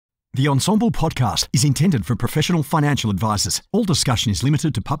The Ensombl podcast is intended for professional financial advisors. All discussion is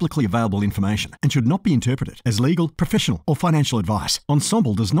limited to publicly available information and should not be interpreted as legal, professional, or financial advice.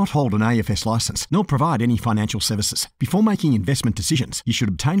 Ensombl does not hold an AFS license nor provide any financial services. Before making investment decisions, you should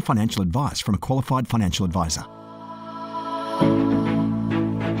obtain financial advice from a qualified financial advisor.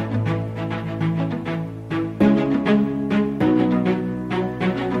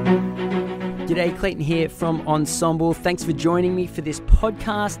 G'day, Clayton here from Ensombl. Thanks for joining me for this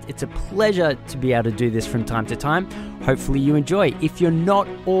podcast. It's a pleasure to be able to do this from time to time. Hopefully you enjoy. If you're not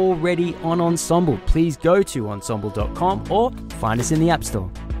already on Ensombl, please go to ensombl.com or find us in the App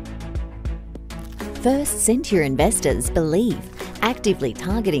Store. First Sentier investors believe actively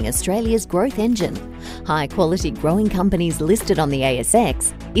targeting Australia's growth engine, high-quality growing companies listed on the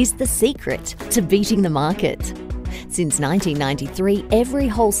ASX, is the secret to beating the market. Since 1993, every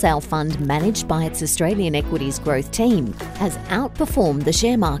wholesale fund managed by its Australian equities growth team has outperformed the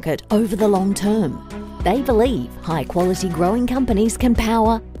share market over the long term. They believe high-quality growing companies can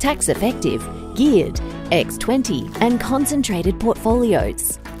power tax-effective, geared, X20 and concentrated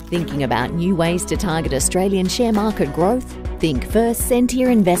portfolios. Thinking about new ways to target Australian share market growth? Think First Sentier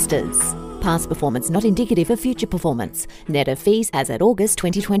investors. Past performance not indicative of future performance. Net of fees as at August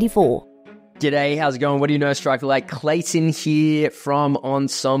 2024. G'day, how's it going? What do you know, Striker? Like Clayton here from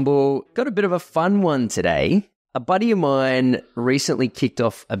Ensombl. Got a bit of a fun one today. A buddy of mine recently kicked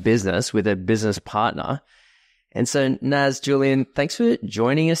off a business with a business partner. And so, Naz, Julien, thanks for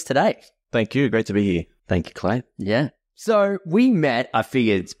joining us today. Thank you. Great to be here. Thank you, Clay. Yeah. So we met, I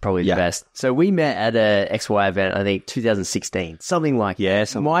figured it's probably the best. So we met at a XY event, I think 2016, something like that.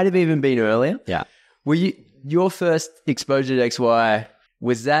 Yeah. Might have even been earlier. Yeah. Were you, your first exposure to XY,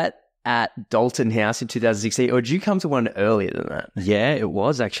 was that at Dalton House in 2016, or did you come to one earlier than that? Yeah, it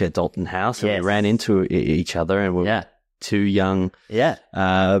was actually at Dalton House, and we ran into each other, and we were two young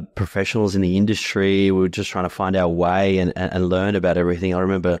professionals in the industry. We were just trying to find our way and learn about everything. I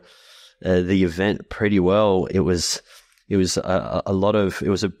remember the event pretty well. It was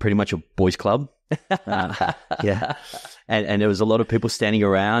pretty much a boys' club. And there was a lot of people standing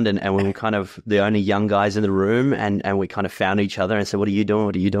around, and we were kind of the only young guys in the room, and we kind of found each other and said, what are you doing?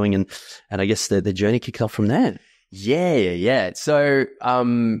 What are you doing? And I guess the journey kicked off from there. Yeah. So,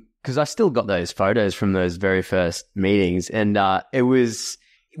 cause I still got those photos from those very first meetings, and,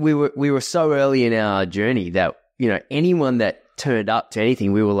 we were so early in our journey that, you know, anyone that turned up to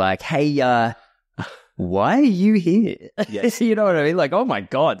anything, we were like, hey, why are you here? Yes. You know what I mean? Like, oh my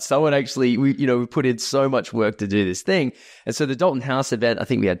God, someone actually, we put in so much work to do this thing. And so the Dalton House event, I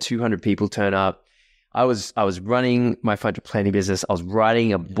think we had 200 people turn up. I was running my financial planning business. I was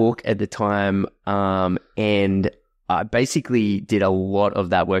writing a book at the time. And I basically did a lot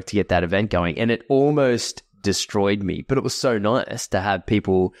of that work to get that event going, and it almost destroyed me, but it was so nice to have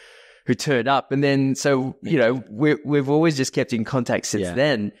people who turned up. And then, so, you know, we've always just kept in contact since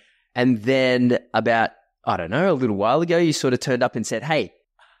then. And then about, I don't know, a little while ago, you sort of turned up and said, hey,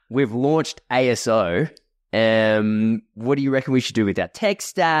 we've launched ASO. What do you reckon we should do with our tech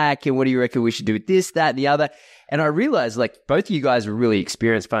stack? And what do you reckon we should do with this, that, and the other? And I realized, like, both of you guys are really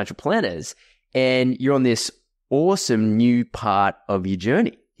experienced financial planners, and you're on this awesome new part of your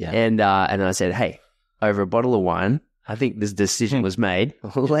journey. Yeah. And I said, hey, over a bottle of wine, I think this decision was made.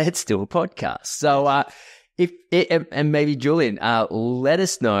 Let's do a podcast. So, and maybe Julien, let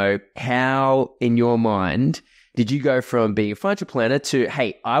us know how, in your mind, did you go from being a financial planner to,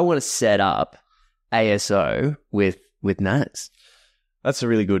 hey, I want to set up ASO with Naz? That's a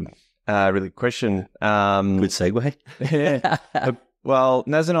really good question. Good segue. Yeah. Well,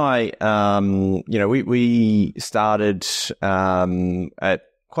 Naz and I, we started at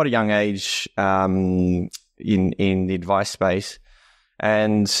quite a young age in the advice space.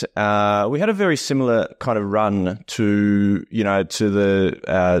 And we had a very similar kind of run to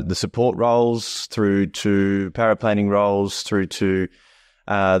the support roles, through to paraplanning roles, through to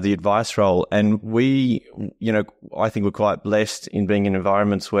the advice role. And we, I think we're quite blessed in being in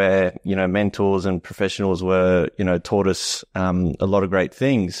environments where, mentors and professionals were, taught us a lot of great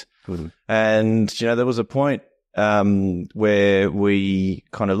things. Mm-hmm. And, there was a point where we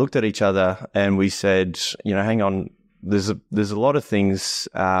kind of looked at each other and we said, hang on, there's a lot of things,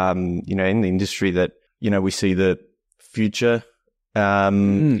 in the industry that, we see the future,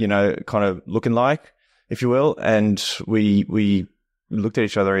 kind of looking like, if you will. And we looked at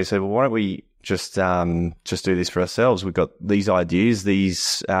each other and said, well, why don't we just do this for ourselves? We've got these ideas,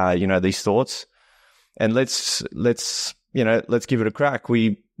 these thoughts, and let's give it a crack.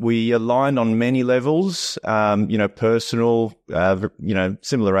 We aligned on many levels, personal,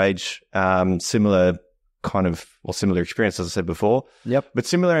 similar age, similar kind of similar experience, as I said before. Yep. But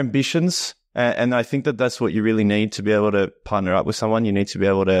similar ambitions. And I think that that's what you really need to be able to partner up with someone. You need to be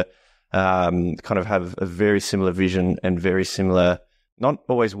able to kind of have a very similar vision and very similar, not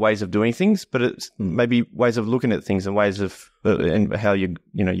always ways of doing things, but it's maybe ways of looking at things and ways of and how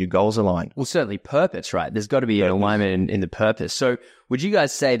your goals align. Well, certainly purpose, right? There's got to be an alignment in the purpose. So would you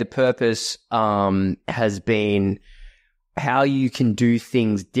guys say the purpose has been how you can do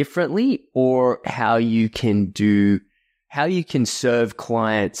things differently, or how you can serve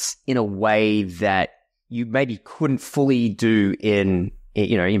clients in a way that you maybe couldn't fully do in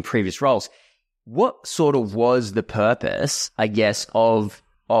previous roles? What sort of was the purpose, I guess, of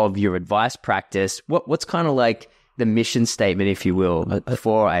your advice practice? What's kind of like the mission statement, if you will,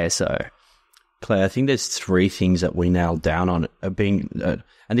 for ASO? Claire, I think there's three things that we nailed down on and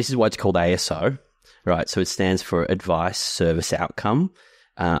this is why it's called ASO, right? So it stands for Advice, Service, Outcome.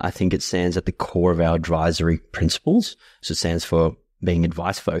 I think it stands at the core of our advisory principles. So it stands for being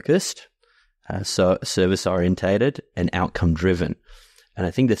advice-focused, so service-orientated, and outcome-driven. And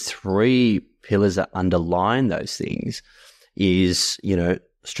I think the three pillars that underline those things is,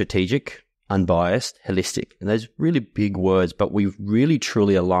 strategic, unbiased, holistic. And those really big words, but we've really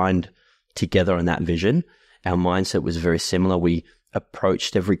truly aligned together on that vision. Our mindset was very similar. We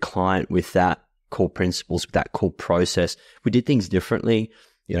approached every client with that core principles, with that core process. We did things differently.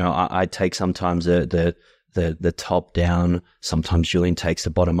 I take sometimes the top down, sometimes Julien takes the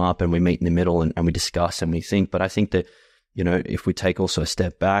bottom up, and we meet in the middle and we discuss and we think. But I think that, if we take also a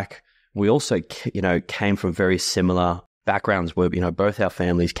step back, we also, came from very similar backgrounds where, both our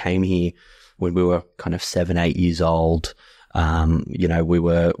families came here when we were kind of 7, 8 years old. We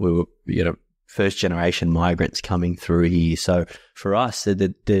were first generation migrants coming through here. So for us,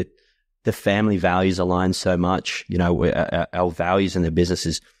 the family values align so much. Our values in the business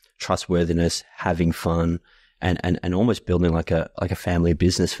is trustworthiness, having fun, and almost building like a family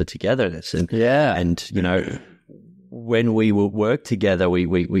business for togetherness. When we would work together,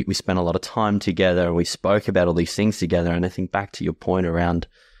 we spent a lot of time together, and we spoke about all these things together. And I think back to your point around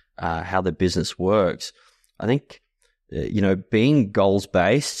how the business works, I think being goals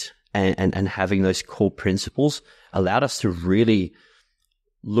based and having those core principles allowed us to really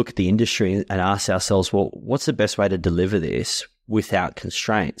look at the industry and ask ourselves, well, what's the best way to deliver this without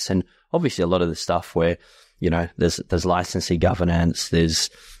constraints? And obviously a lot of the stuff where, there's licensee governance,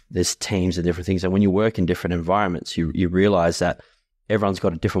 there's teams and different things. And when you work in different environments, you realize that everyone's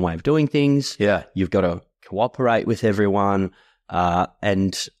got a different way of doing things. Yeah. You've got to cooperate with everyone.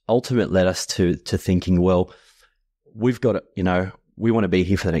 And ultimately led us to thinking, well, we've got to, we want to be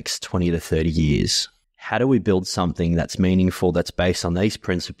here for the next 20 to 30 years. How do we build something that's meaningful, that's based on these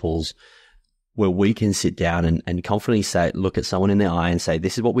principles, where we can sit down and confidently look at someone in the eye and say,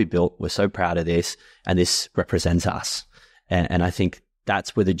 this is what we built. We're so proud of this, and this represents us. And I think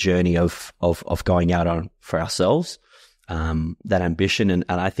that's where the journey of going out on for ourselves, that ambition. And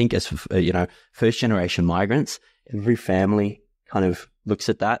I think as, first generation migrants, every family kind of looks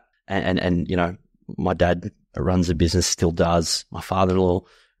at that. And my dad runs a business, still does. My father-in-law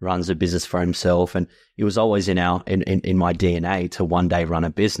runs a business for himself, and it was always in my DNA to one day run a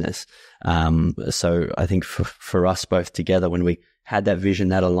business. So I think for us both together, when we had that vision,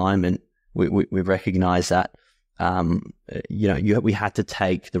 that alignment, we recognized that, we had to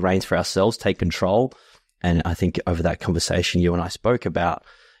take the reins for ourselves, take control. And I think over that conversation you and I spoke about,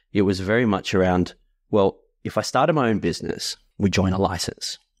 it was very much around, well, if I started my own business, we join a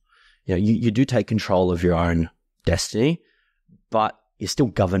license. You do take control of your own destiny, but you're still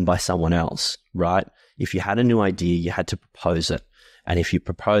governed by someone else, right? If you had a new idea, you had to propose it. And if you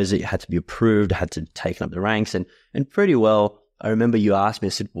propose it, you had to be approved, had to take up the ranks. And pretty well, I remember you asked me, I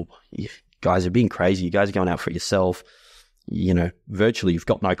said, well, you guys are being crazy. You guys are going out for yourself. Virtually you've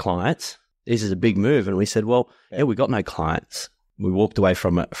got no clients. This is a big move. And we said, well, yeah, we got no clients. We walked away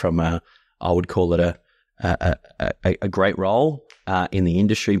from a I would call it a great role in the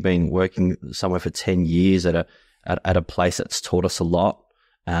industry, working somewhere for 10 years at a place that's taught us a lot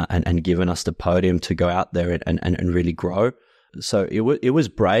and given us the podium to go out there and really grow. So it was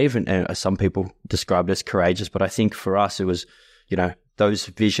brave, and some people described it as courageous, but I think for us it was, those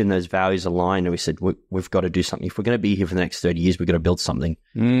vision, those values aligned, and we said we've got to do something. If we're going to be here for the next 30 years, we've got to build something.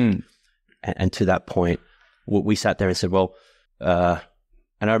 And to that point, we sat there and said, well, and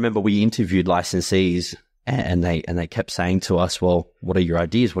I remember we interviewed licensees, and they kept saying to us, well, what are your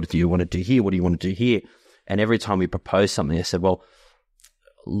ideas? What do you want to do here? What do you want to do here? And every time we proposed something, they said, well,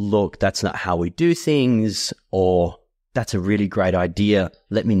 look, that's not how we do things, or that's a really great idea.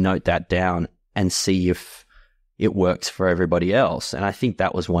 Let me note that down and see if it works for everybody else. And I think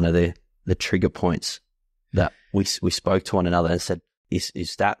that was one of the trigger points that we spoke to one another and said,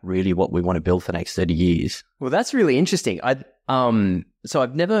 is that really what we want to build for the next 30 years? Well, that's really interesting. So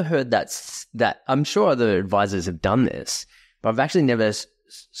I've never heard that. I'm sure other advisors have done this, but I've actually never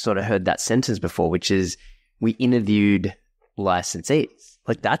sort of heard that sentence before, which is we interviewed licensees.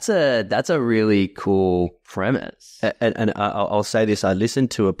 Like that's a really cool premise. And I'll say this: I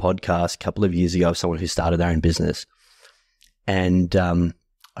listened to a podcast a couple of years ago of someone who started their own business, and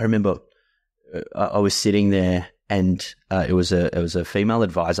I remember I was sitting there, and it was a female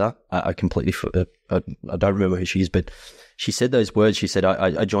advisor. I completely I don't remember who she is, but she said those words. She said,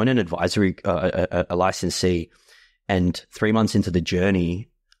 "I joined an advisory, a licensee, and 3 months into the journey,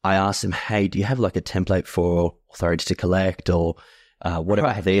 I asked them, hey, do you have like a template for authority to collect or what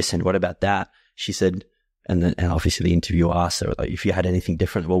about this and what about that?" She said, and obviously the interviewer asked her, like, if you had anything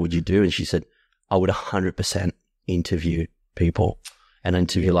different, what would you do? And she said, I would 100% interview people and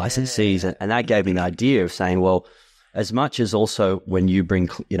interview licensees. And that gave me the idea of saying, well, as much as also when you bring,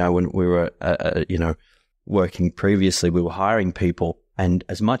 when we were, working previously, we were hiring people, and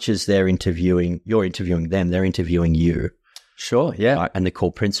as much as you're interviewing them, they're interviewing you. Sure, yeah. Right? And the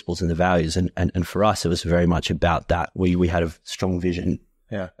core principles and the values. And for us, it was very much about that. We had a strong vision.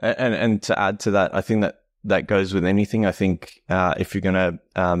 Yeah. And to add to that, I think that goes with anything. I think if you're going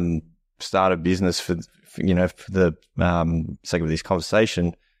to start a business for the sake of this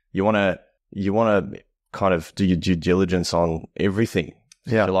conversation, you want to kind of do your due diligence on everything.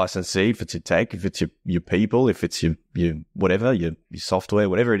 Yeah. Your licensee, if it's your tech, if it's your people, if it's your whatever, your software,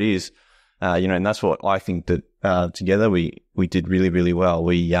 whatever it is, and that's what I think that together we did really, really well.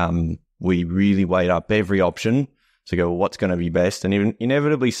 We really weighed up every option to go, well, what's going to be best, and even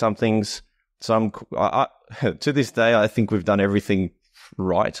inevitably to this day, I think we've done everything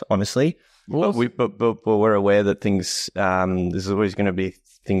right, honestly. Awesome. But we're aware that things there's always going to be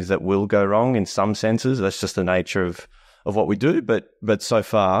things that will go wrong in some senses. That's just the nature of what we do. But so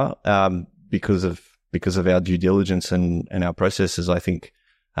far, because of our due diligence and our processes, I think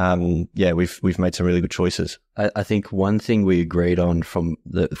we've made some really good choices. I think one thing we agreed on from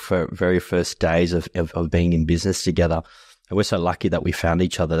the very first days of being in business together, and we're so lucky that we found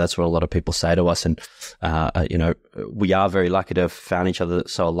each other. That's what a lot of people say to us. And, we are very lucky to have found each other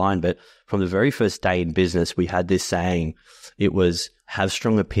so aligned. But from the very first day in business, we had this saying, it was have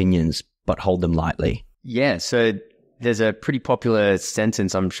strong opinions, but hold them lightly. Yeah. So there's a pretty popular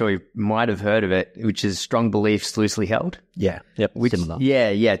sentence, I'm sure you might have heard of it, which is strong beliefs loosely held. Yeah. Yep. Similar. Yeah.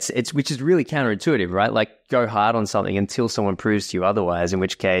 It's which is really counterintuitive, right? Like go hard on something until someone proves to you otherwise, in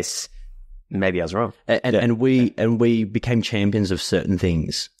which case maybe I was wrong. And we became champions of certain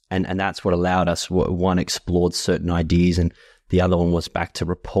things. And that's what allowed us, one explored certain ideas, and the other one was back to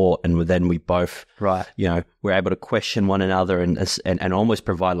report. And then we both, were able to question one another and almost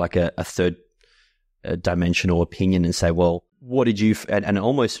provide like a third dimensional opinion and say, well, what did you, and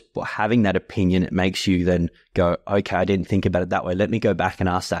almost having that opinion, it makes you then go, okay, I didn't think about it that way. Let me go back and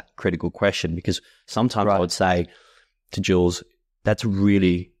ask that critical question, because sometimes I would say to Jules, that's a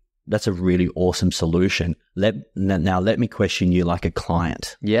really awesome solution. Let me question you like a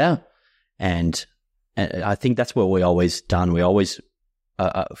client. Yeah. And I think that's what we always done. We always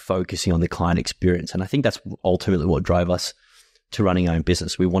focusing on the client experience. And I think that's ultimately what drove us to running our own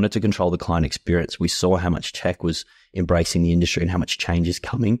business. We wanted to control the client experience. We saw how much tech was embracing the industry and how much change is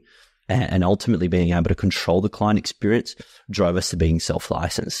coming. And ultimately being able to control the client experience drove us to being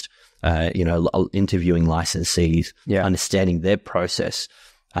self-licensed, interviewing licensees, understanding their process,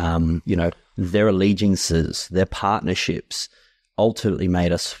 their allegiances, their partnerships, ultimately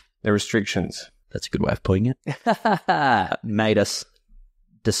made us... Their restrictions. That's a good way of putting it. Made us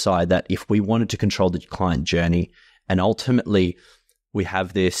decide that if we wanted to control the client journey, and ultimately we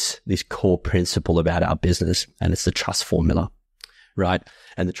have this core principle about our business, and it's the trust formula, right?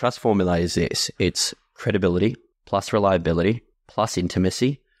 And the trust formula is this: it's credibility plus reliability plus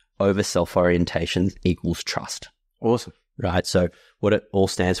intimacy over self-orientation equals trust. Awesome. Right? So what it all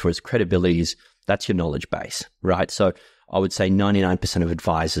stands for is credibility is, that's your knowledge base, right? So I would say 99% of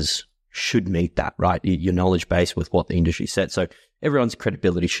advisors should meet that, right? Your knowledge base with what the industry said. So everyone's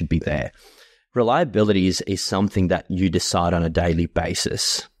credibility should be there. Reliability is something that you decide on a daily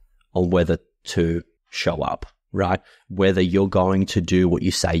basis on whether to show up, right? Whether you're going to do what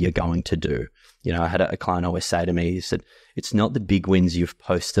you say you're going to do. I had a client always say to me, he said, it's not the big wins you've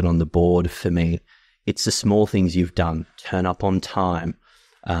posted on the board for me. It's the small things you've done. Turn up on time.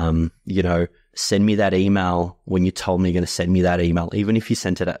 Send me that email when you told me you're going to send me that email. Even if you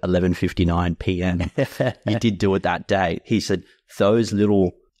sent it at 11:59 p.m., you did do it that day. He said,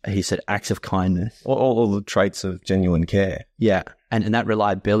 acts of kindness. All the traits of genuine care. Yeah. And that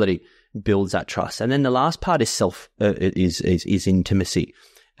reliability. builds that trust. And then the last part is is intimacy.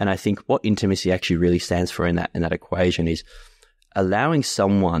 And I think what intimacy actually really stands for in that equation is allowing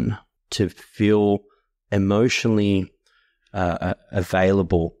someone to feel emotionally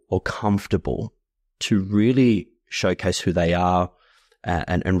available or comfortable to really showcase who they are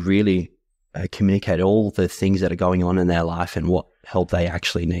and really communicate all the things that are going on in their life and what help they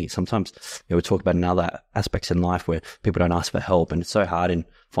actually need. Sometimes we talk about in other aspects in life where people don't ask for help, and it's so hard in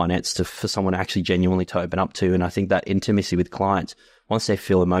finance for someone actually genuinely to open up to. And I think that intimacy with clients, once they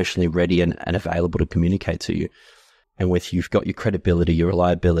feel emotionally ready and available to communicate to you, and with you've got your credibility, your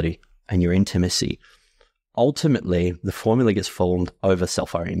reliability, and your intimacy, ultimately the formula gets formed over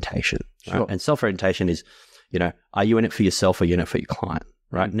self-orientation. Right? Sure. And self-orientation is, are you in it for yourself or are you in it for your client?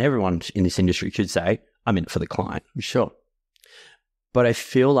 Right? And everyone in this industry should say, I'm in it for the client. Sure. But I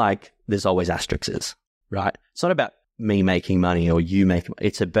feel like there's always asterisks, right? It's not about me making money or you making money.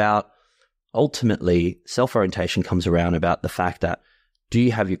 It's about ultimately self-orientation comes around about the fact that do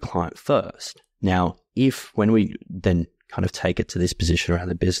you have your client first? Now, when we then kind of take it to this position around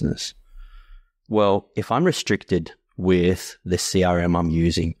the business, well, if I'm restricted with the CRM I'm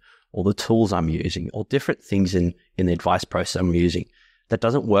using or the tools I'm using or different things in the advice process I'm using that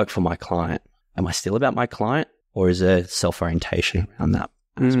doesn't work for my client, am I still about my client or is there self-orientation around that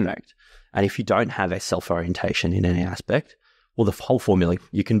aspect? And if you don't have a self-orientation in any aspect, well, the whole formula,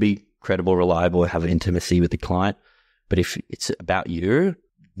 you can be credible, reliable, have intimacy with the client. But if it's about you,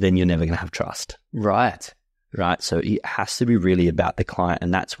 then you're never going to have trust. Right. So it has to be really about the client.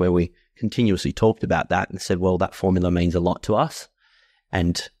 And that's where we continuously talked about that and said, well, that formula means a lot to us.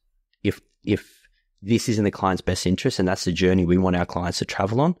 And if this is in the client's best interest and that's the journey we want our clients to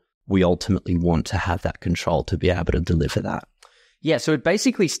travel on, we ultimately want to have that control to be able to deliver that. Yeah, so it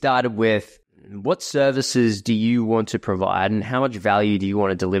basically started with what services do you want to provide and how much value do you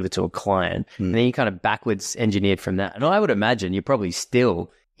want to deliver to a client? And then you kind of backwards engineered from that. And I would imagine you're probably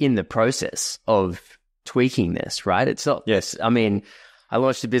still in the process of tweaking this, right? It's not. Yes. I mean, I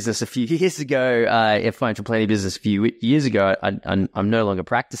launched a business a few years ago, a financial planning business a few years ago. I'm no longer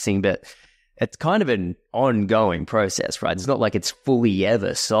practicing, but it's kind of an ongoing process, right? It's not like it's fully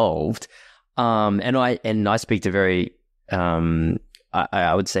ever solved. And I speak to very,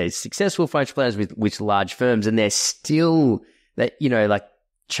 I would say successful financial planners with large firms, and they're still that, like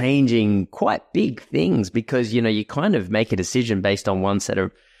changing quite big things because, you kind of make a decision based on one set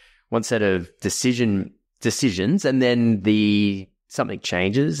of decisions, and then something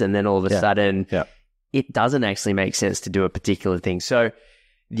changes, and then all of a sudden it doesn't actually make sense to do a particular thing. So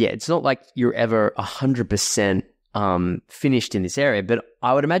yeah, it's not like you're ever 100% finished in this area, but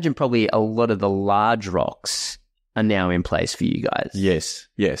I would imagine probably a lot of the large rocks are now in place for you guys.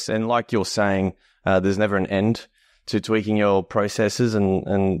 Yes. And like you're saying, there's never an end to tweaking your processes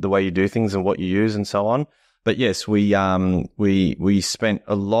and the way you do things and what you use and so on. But yes, we spent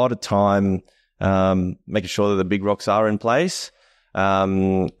a lot of time making sure that the big rocks are in place.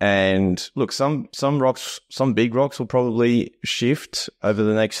 And look, some big rocks will probably shift over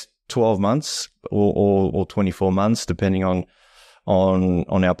the next 12 months or 24 months, depending on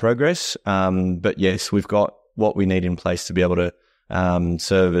our progress. But yes, we've got what we need in place to be able to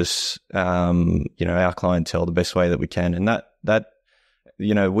service our clientele the best way that we can. And that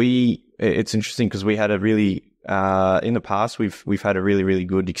it's interesting because we had a really in the past we've had a really, really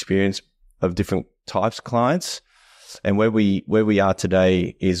good experience of different types of clients. And where we are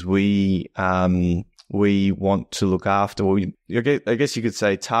today is we want to look after, I guess you could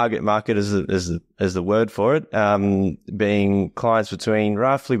say target market as the word for it, being clients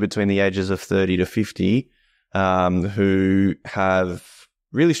roughly between the ages of 30 to 50, who have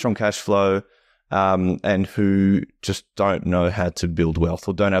really strong cash flow, and who just don't know how to build wealth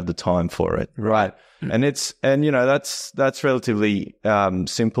or don't have the time for it. Right. And that's relatively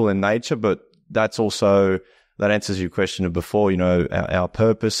simple in nature, but that's also, that answers your question of before, our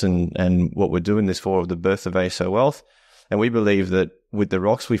purpose and what we're doing this for, the birth of ASO Wealth. And we believe that with the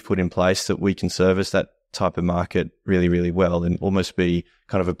rocks we've put in place that we can service that type of market really, really well and almost be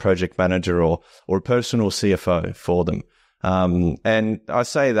kind of a project manager or a personal CFO for them. And I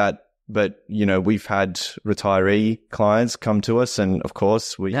say that, but, we've had retiree clients come to us, and of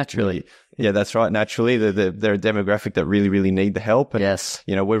course naturally. Yeah, that's right. Naturally, they're a demographic that really, really need the help. And, yes.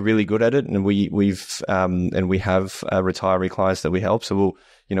 We're really good at it, and we have retiree clients that we help. So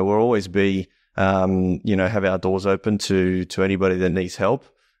we'll always be, have our doors open to anybody that needs help.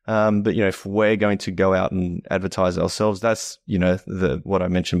 But if we're going to go out and advertise ourselves, that's, what I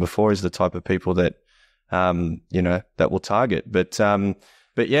mentioned before is the type of people that, that we'll target.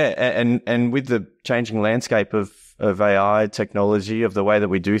 But yeah, and with the changing landscape of of AI technology, of the way that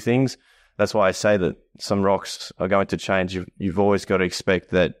we do things. That's why I say that some rocks are going to change. You've always got to expect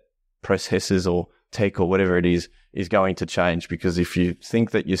that processes or tech or whatever it is going to change, because if you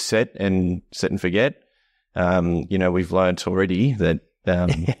think that you're set and forget, we've learned already that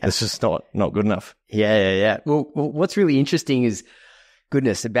it's just not good enough. Yeah. Well, what's really interesting is,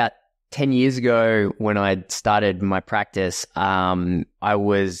 goodness, about 10 years ago when I started my practice, I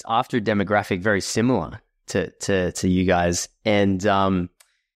was after a demographic very similar to you guys. And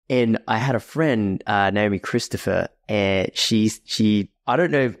I had a friend, Naomi Christopher, and she I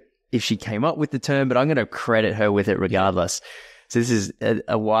don't know if she came up with the term, but I'm going to credit her with it regardless. So this is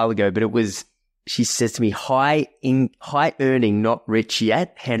a while ago, but it was, she says to me, high earning, not rich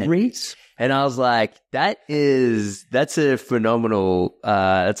yet, Henry. And I was like, that's a phenomenal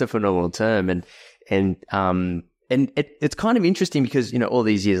term. And it's kind of interesting because, all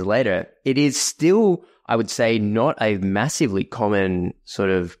these years later, it is still, I would say, not a massively common sort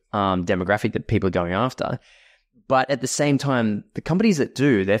of demographic that people are going after. But at the same time, the companies that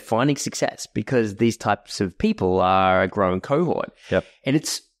do, they're finding success because these types of people are a growing cohort. Yep.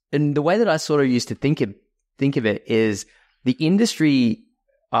 And the way that I sort of used to think of it is the industry,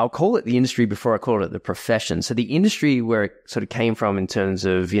 I'll call it the industry before I call it the profession. So the industry where it sort of came from in terms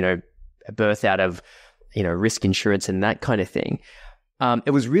of, a birth out of, risk insurance and that kind of thing.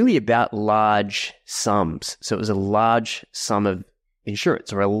 It was really about large sums. So it was a large sum of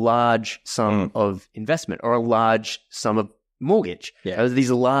insurance, or a large sum of investment, or a large sum of mortgage. Yeah.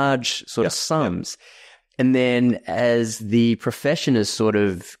 These large sort of sums. And then as the profession has sort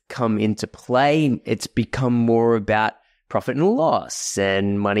of come into play, it's become more about profit and loss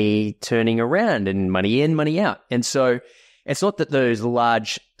and money turning around and money in, money out. And so it's not that those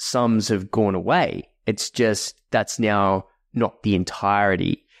large sums have gone away. It's just that's now not the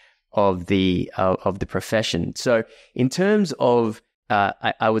entirety of the profession. So in terms of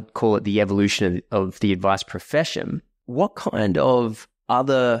I would call it the evolution of the advice profession. What kind of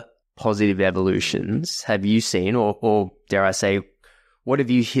other positive evolutions have you seen, or dare I say, what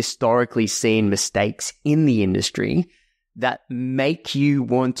have you historically seen mistakes in the industry that make you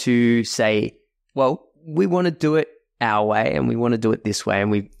want to say, well, we want to do it our way and we want to do it this way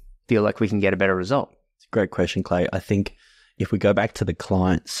and we feel like we can get a better result? It's a great question, Clay. I think if we go back to the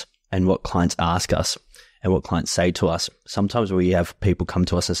clients and what clients ask us, and what clients say to us, sometimes we have people come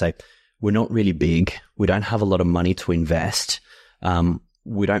to us and say, we're not really big. We don't have a lot of money to invest.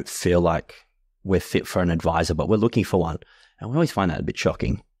 We don't feel like we're fit for an advisor, but we're looking for one. And we always find that a bit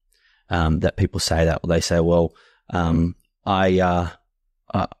shocking, that people say that. They say, well, I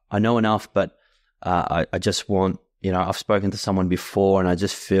know enough, but I just want, I've spoken to someone before and I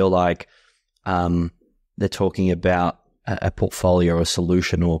just feel like they're talking about a portfolio or a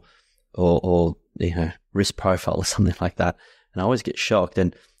solution or risk profile or something like that. And I always get shocked.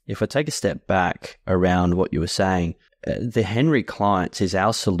 And if I take a step back around what you were saying, the Henry clients is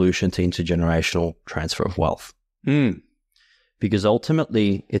our solution to intergenerational transfer of wealth. Because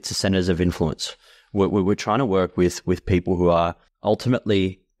ultimately it's the centers of influence. We're trying to work with people who are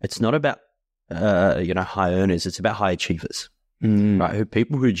ultimately, it's not about, high earners. It's about high achievers, right?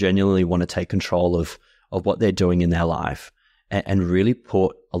 People who genuinely want to take control of what they're doing in their life. And really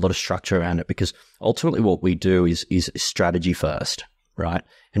put a lot of structure around it, because ultimately what we do is strategy first, right?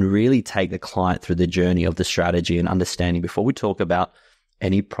 And really take the client through the journey of the strategy and understanding before we talk about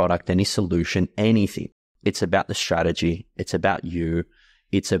any product, any solution, anything. It's about the strategy. It's about you.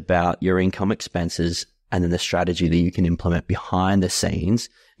 It's about your income expenses and then the strategy that you can implement behind the scenes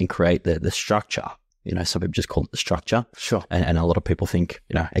and create the structure. Some people just call it the structure. Sure. And a lot of people think,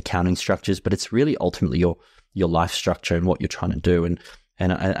 accounting structures, but it's really ultimately your life structure and what you're trying to do. And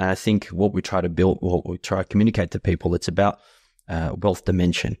I think what we try to build, what we try to communicate to people, it's about wealth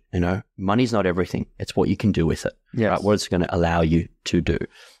dimension. Money's not everything. It's what you can do with it. Yes. Right? What it's going to allow you to do.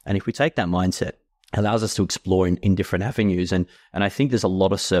 And if we take that mindset, it allows us to explore in different avenues. And I think there's a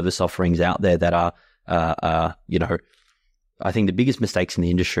lot of service offerings out there that are, I think the biggest mistakes in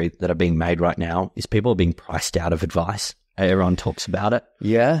the industry that are being made right now is people are being priced out of advice. Everyone talks about it.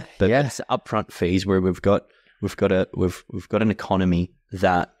 Yeah. But it's upfront fees where we've got an economy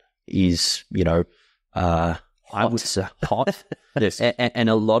that is, I would say hot. Yes. And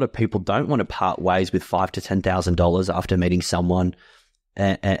a lot of people don't want to part ways with $5,000 to $10,000 after meeting someone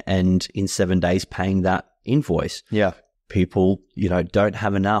and in 7 days paying that invoice. Yeah. People, don't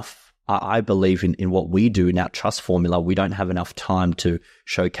have enough. I believe in what we do in our trust formula. We don't have enough time to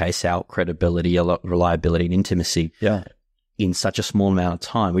showcase our credibility, reliability, and intimacy. Yeah. In such a small amount of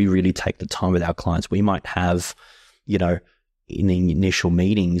time. We really take the time with our clients. We might have, in the initial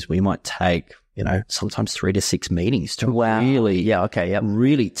meetings, we might take sometimes 3 to 6 meetings to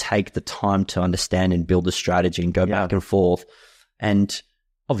really take the time to understand and build a strategy and go back and forth. And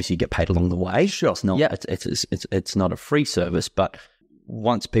obviously you get paid along the way. Sure. It's not, it's not a free service, but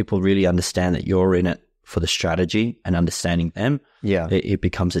once people really understand that you're in it for the strategy and understanding them, it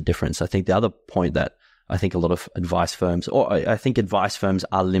becomes a difference. I think the other point that I think a lot of advice firms, or I think advice firms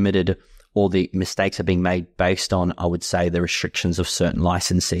are limited, or the mistakes are being made based on, I would say, the restrictions of certain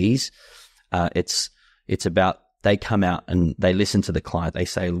licensees. It's about, they come out and they listen to the client. They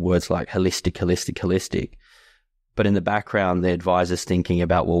say words like holistic. But in the background, the advisor's thinking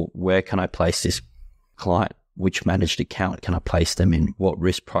about, well, where can I place this client? Which managed account can I place them in? What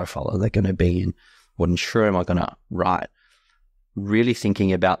risk profile are they going to be in? What insurer am I going to write? Really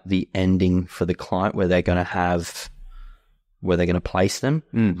thinking about the ending for the client, where they're going to place them,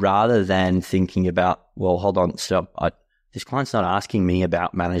 rather than thinking about, well, hold on, stop. This client's not asking me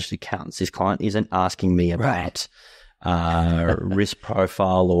about managed accounts. This client isn't asking me about risk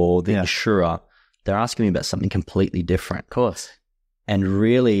profile or the insurer. They're asking me about something completely different. Of course. And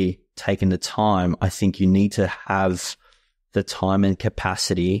really taking the time, I think you need to have the time and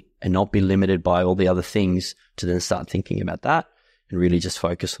capacity and not be limited by all the other things to then start thinking about that and really just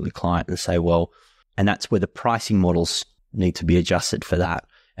focus on the client and say, well, and that's where the pricing models need to be adjusted for that.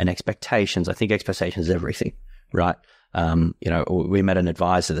 And expectations, I think expectations is everything, right? We met an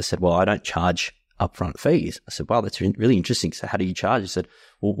advisor that said, well, I don't charge upfront fees. I said, wow, that's really interesting. So how do you charge? He said,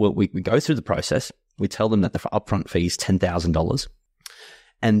 well, we go through the process. We tell them that the upfront fee is $10,000.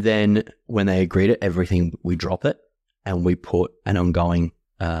 And then when they agree to everything, we drop it and we put an ongoing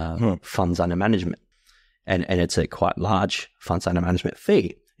funds under management. And it's a quite large funds under management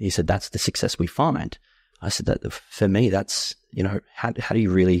fee. He said, that's the success we find. I said, that for me, that's, how do you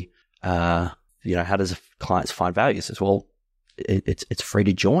really, how does clients find value? He says, well, it's free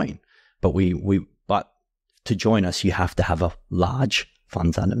to join, but but to join us, you have to have a large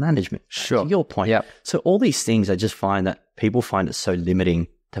funds under management. Sure. To your point. Yep. So all these things, I just find that people find it so limiting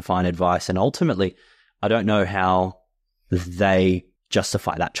to find advice. And ultimately, I don't know how they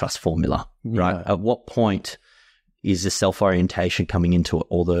justify that trust formula, right? At what point is the self-orientation coming into it,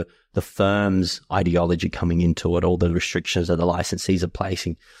 or the firm's ideology coming into it, all the restrictions that the licensees are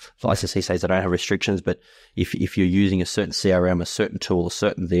placing? The licensee says they don't have restrictions, but if you're using a certain CRM, a certain tool, a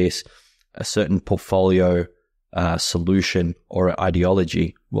certain this, a certain portfolio solution or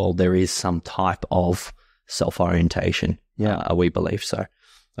ideology, well, there is some type of self-orientation. We believe so.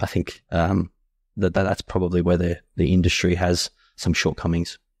 I think that's probably where the industry has some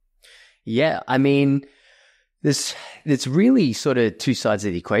shortcomings. Yeah, I mean, it's really sort of two sides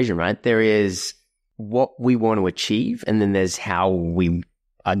of the equation, right? There is what we want to achieve, and then there's how we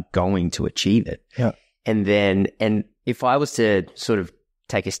are going to achieve it. Yeah. And if I was to sort of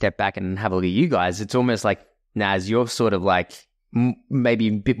take a step back and have a look at you guys, it's almost like, Naz, you're sort of like maybe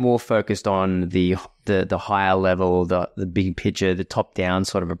a bit more focused on the higher level, the big picture, the top down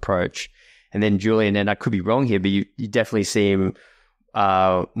sort of approach. And then Julien, and I could be wrong here, but you definitely seem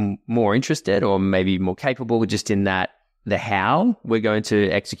more interested, or maybe more capable, just in that the how we're going to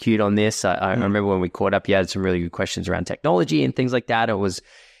execute on this. I remember when we caught up, you had some really good questions around technology and things like that. It was,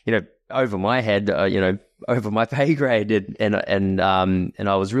 over my head, over my pay grade, and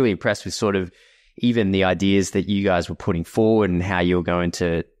I was really impressed with sort of even the ideas that you guys were putting forward and how you're going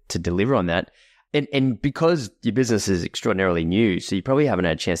to deliver on that. And because your business is extraordinarily new, so you probably haven't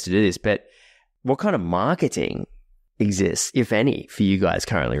had a chance to do this, but what kind of marketing exists, if any, for you guys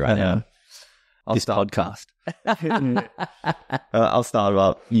currently right now? This podcast. I'll start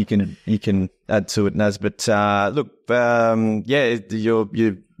up. You can add to it, Naz. But look, you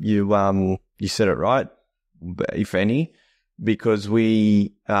said it right. If any, because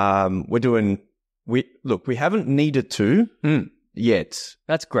we haven't needed to yet.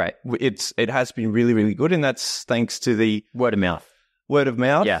 That's great. It has been really, really good, and that's thanks to the word of mouth.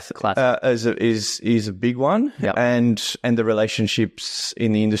 Yes, is a big one. Yep. And the relationships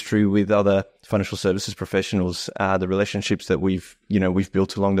in the industry with other financial services professionals, the relationships that we've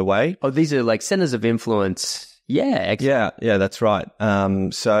built along the way. Oh, these are like centers of influence. Yeah, excellent. Yeah, that's right.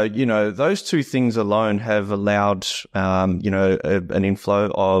 So those two things alone have allowed an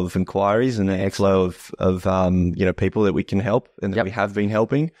inflow of inquiries and an inflow of people that we can help and that we have been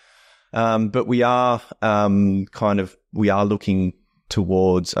helping. But we are looking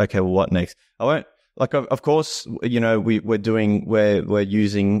towards, okay, well, what next? Of course, we're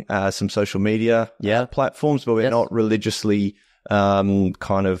using some social media platforms, but we're not religiously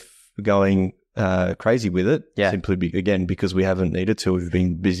kind of going crazy with it. Yeah. Simply because we haven't needed to. We've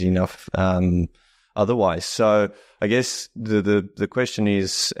been busy enough otherwise. So I guess the question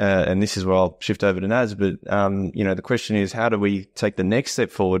is, and this is where I'll shift over to Naz, but the question is, how do we take the next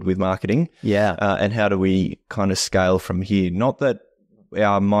step forward with marketing? Yeah. And how do we kind of scale from here? Not that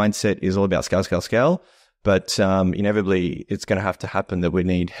our mindset is all about scale, but inevitably it's going to have to happen that we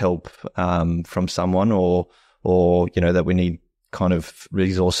need help from someone, or that we need kind of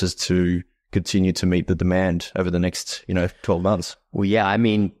resources to continue to meet the demand over the next 12 months. Well, yeah, I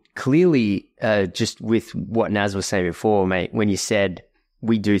mean, clearly, just with what Naz was saying before, mate, when you said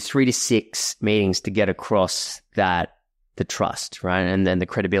we do 3 to 6 meetings to get across the trust, right? And then the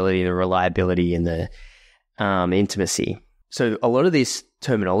credibility, the reliability, and the intimacy. So a lot of this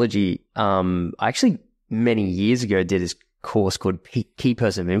terminology, I actually many years ago did this course called Key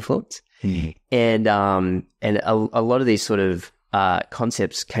Person of Influence. And a lot of these sort of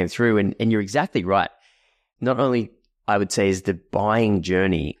concepts came through, and you're exactly right. Not only, I would say, is the buying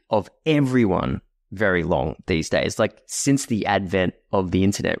journey of everyone very long these days. Like, since the advent of the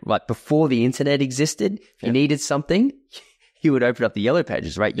internet, like before the internet existed, if you needed something, you would open up the yellow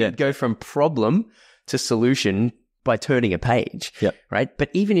pages, right? You'd go from problem to solution by turning a page, right?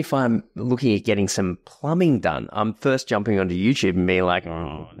 But even if I'm looking at getting some plumbing done, I'm first jumping onto YouTube and being like,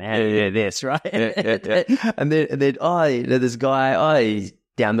 oh, man, this, right? And then this guy, he's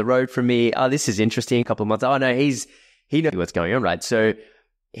down the road from me. Oh, this is interesting. A couple of months. Oh, no, he knows what's going on, right? So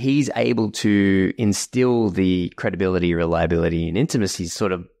he's able to instill the credibility, reliability, and intimacy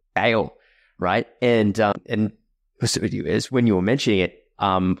sort of scale, right? And as when you were mentioning it,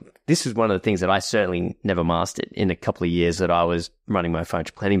 this is one of the things that I certainly never mastered in a couple of years that I was running my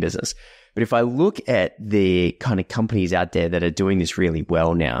financial planning business. But if I look at the kind of companies out there that are doing this really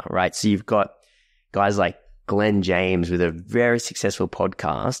well now, right? So you've got guys like Glenn James with a very successful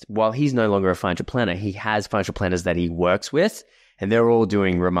podcast. While he's no longer a financial planner, he has financial planners that he works with, and they're all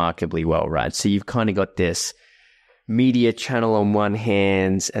doing remarkably well, right? So you've kind of got this media channel on one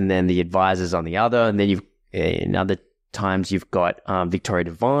hand, and then the advisors on the other, and then you've in other times you've got Victoria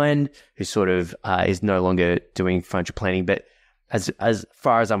Devine, who sort of is no longer doing financial planning, but as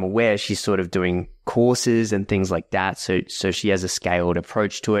far as I'm aware, she's sort of doing courses and things like that. So she has a scaled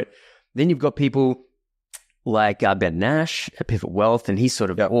approach to it. Then you've got people like Ben Nash at Pivot Wealth, and he's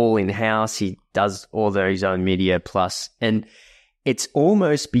sort of all in-house. He does all his own media plus, and it's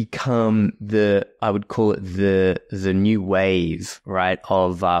almost become I would call it the new wave, right,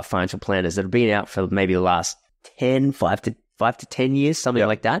 of financial planners that have been out for maybe the last 5 to 10 years, something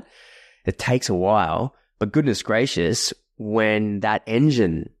like that. It takes a while, but goodness gracious, when that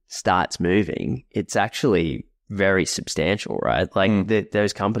engine starts moving, it's actually very substantial, right? Like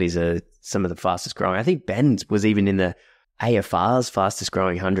those companies are some of the fastest growing. I think Ben's was even in the AFR's fastest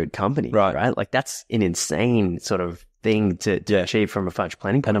growing 100 companies, right? Like, that's an insane sort of thing to achieve from a financial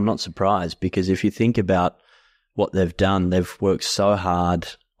planning point. And I'm not surprised, because if you think about what they've done, they've worked so hard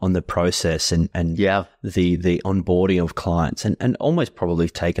on the process and the onboarding of clients, and almost probably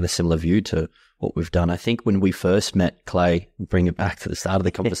taken a similar view to what we've done. I think when we first met, Clay, bring it back to the start of the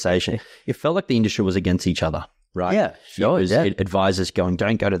conversation, it felt like the industry was against each other, right? Yeah, sure. Advisors going,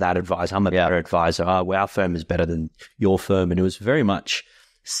 don't go to that advisor. I'm a better advisor. Oh, well, our firm is better than your firm. And it was very much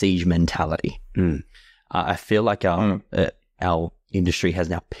siege mentality. I feel like our industry has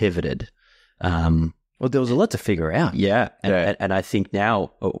now pivoted. Well, there was a lot to figure out. Yeah. And I think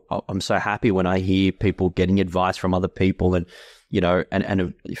now I'm so happy when I hear people getting advice from other people, and,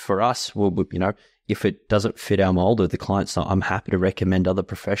 and for us, if it doesn't fit our mold or the client's not, I'm happy to recommend other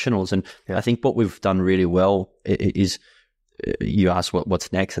professionals. And I think what we've done really well is, you asked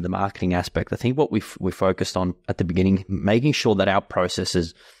what's next in the marketing aspect. I think what we focused on at the beginning, making sure that our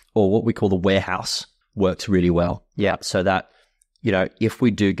processes, or what we call the warehouse, worked really well. Yeah. So that, if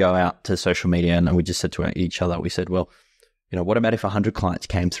we do go out to social media, and we just said to each other, we said, well, what about if 100 clients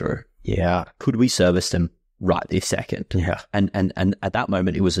came through? Yeah. Could we service them right this second? Yeah. And at that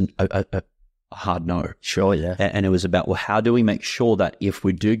moment, it was a hard no. Sure, yeah. And it was about, well, how do we make sure that if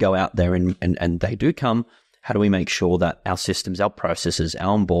we do go out there and they do come, how do we make sure that our systems, our processes,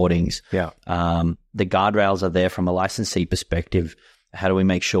 our onboardings, the guardrails are there from a licensee perspective? How do we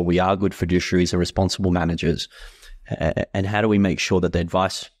make sure we are good fiduciaries and responsible managers? And how do we make sure that the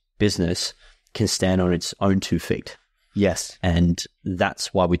advice business can stand on its own 2 feet? Yes. And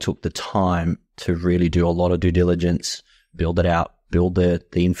that's why we took the time to really do a lot of due diligence, build it out, build the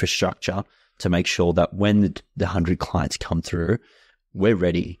infrastructure to make sure that when the 100 clients come through, we're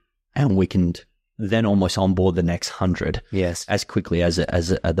ready, and we can then almost onboard the next 100 as quickly as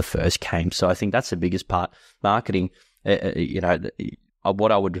the first came. So I think that's the biggest part. Marketing,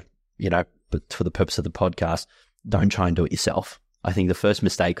 what I would, but for the purpose of the podcast, don't try and do it yourself. I think the first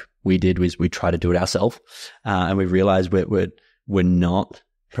mistake we did was we tried to do it ourselves, and we realized we're not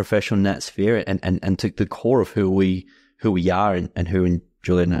professional in that sphere, and to the core of who we are and who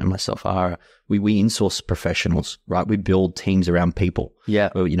Julien and myself are. We insource professionals, right? We build teams around people. Yeah.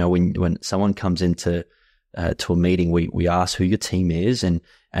 Well, when someone comes into to a meeting, we ask who your team is and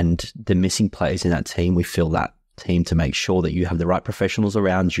the missing players in that team. We fill that team to make sure that you have the right professionals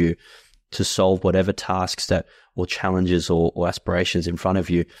around you to solve whatever tasks or challenges or aspirations in front of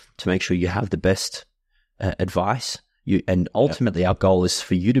you, to make sure you have the best advice. And ultimately, our goal is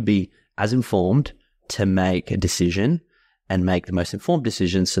for you to be as informed to make a decision and make the most informed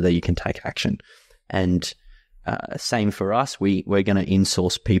decisions so that you can take action. And same for us, we're going to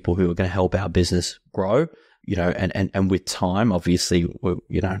insource people who are going to help our business grow, and with time, obviously,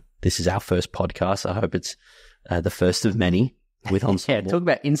 this is our first podcast. I hope it's the first of many with Ensombl. Yeah, talk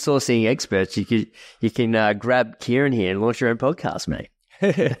about insourcing experts. You can grab Kieran here and launch your own podcast, mate.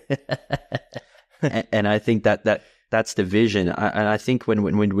 and I think that's the vision. And I think when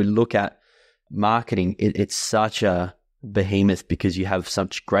we look at marketing, it's such a behemoth because you have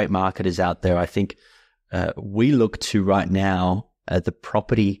such great marketers out there. I think we look to right now the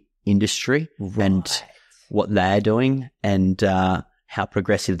property industry and what they're doing and how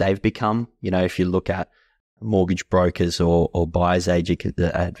progressive they've become. If you look at mortgage brokers or buyers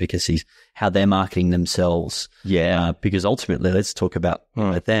advocacies, how they're marketing themselves. Yeah. Because ultimately, let's talk about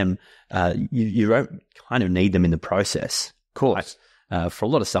them. You don't kind of need them in the process. Of course. For a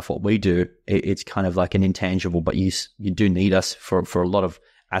lot of stuff, what we do, it's kind of like an intangible, but you do need us for a lot of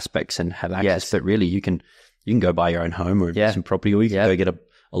aspects and have access. Yes. But really, you can go buy your own home or some property, or you can go get a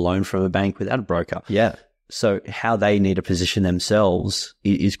loan from a bank without a broker. Yeah. So how they need to position themselves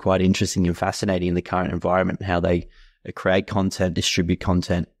is quite interesting and fascinating in the current environment, how they create content, distribute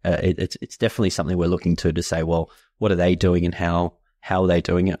content. It's definitely something we're looking to say, well, what are they doing and how are they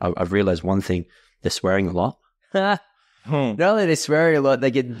doing it? I've realized one thing, they're swearing a lot. Not only they're swearing a lot,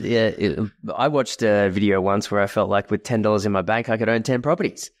 they get. I watched a video once where I felt like with $10 in my bank, I could own 10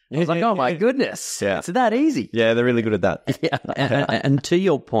 properties. I was like, oh my goodness, it's that easy. Yeah, they're really good at that. Yeah, and to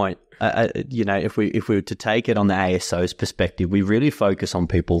your point, if we were to take it on the ASO's perspective, we really focus on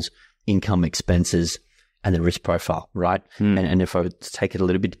people's income, expenses, and the risk profile, right? And if I were to take it a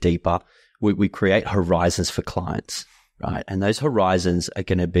little bit deeper, we create horizons for clients, right? And those horizons are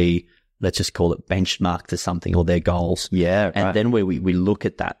going to be, let's just call it benchmark to something or their goals. Yeah. Right. And then we look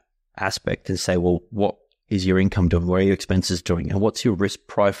at that aspect and say, well, what is your income doing? What are your expenses doing? And what's your risk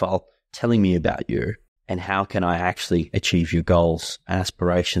profile telling me about you? And how can I actually achieve your goals and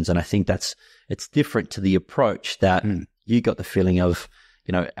aspirations? And I think it's different to the approach that you got the feeling of,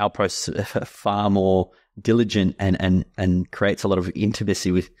 our process is far more diligent and creates a lot of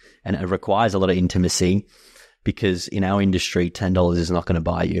intimacy and it requires a lot of intimacy, because in our industry, $10 is not going to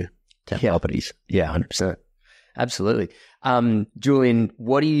buy you 10 properties. Yeah, 100%. Absolutely. Julien,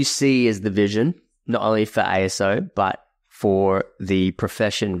 what do you see as the vision, not only for ASO, but for the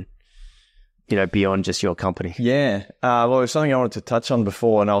profession, beyond just your company? Yeah. Well, it's something I wanted to touch on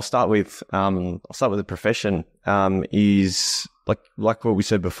before, and I'll start with the profession. Is like what we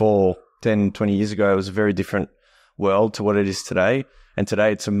said before, 10, 20 years ago, it was a very different world to what it is today. And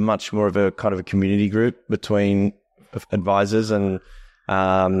today it's a much more of a kind of a community group between advisors and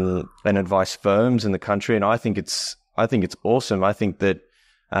advice firms in the country. And I think it's awesome. I think that,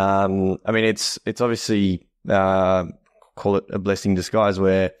 it's obviously, call it a blessing in disguise,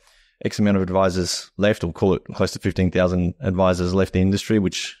 where X amount of advisors left, or call it close to 15,000 advisors left the industry,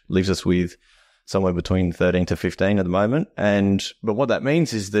 which leaves us with somewhere between 13 to 15 at the moment. But what that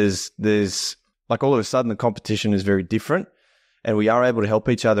means is there's like all of a sudden the competition is very different, and we are able to help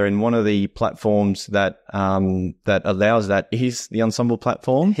each other. And one of the platforms that allows that is the Ensombl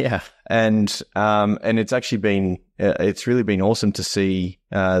platform. Yeah. And it's actually been, it's really been awesome to see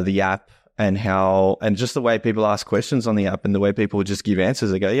the app and just the way people ask questions on the app and the way people just give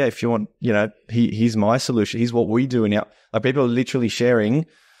answers. They go, yeah, if you want, here's my solution. Here's what we do. And like people are literally sharing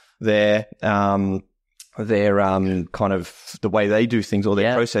their kind of the way they do things, or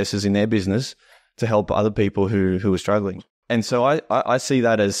their processes in their business to help other people who are struggling. And so I see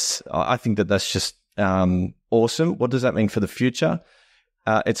that as, I think that's just awesome. What does that mean for the future?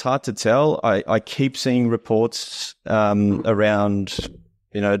 It's hard to tell. I keep seeing reports around,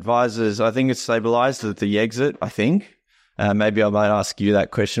 advisors. I think it's stabilized at the exit, I think. Maybe I might ask you that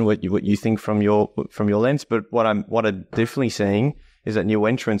question, what you think from your lens. But what I'm definitely seeing is that new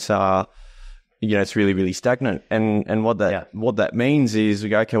entrants are, it's really, really stagnant. And what that means is we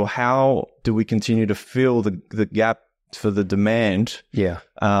go, okay, well, how do we continue to fill the gap for the demand? Yeah.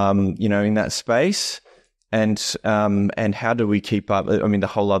 In that space? And how do we keep up? I mean, the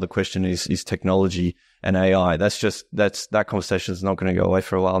whole other question is technology and AI. That conversation is not going to go away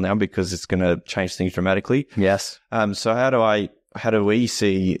for a while now because it's going to change things dramatically. Yes. So how do we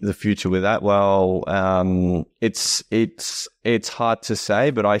see the future with that? Well, it's hard to say,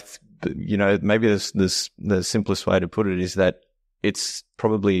 but maybe the simplest way to put it is that it's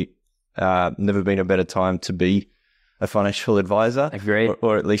probably never been a better time to be a financial advisor. Agreed.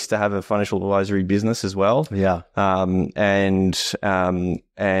 Or at least to have a financial advisory business as well. Yeah. And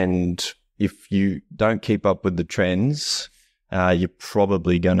if you don't keep up with the trends, you're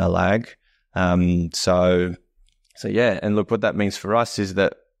probably going to lag. So yeah. And look, what that means for us is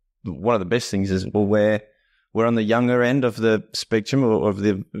that one of the best things is, well, we're on the younger end of the spectrum or of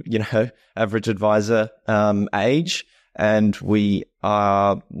the, average advisor, age. And we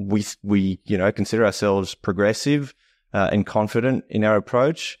consider ourselves progressive, and confident in our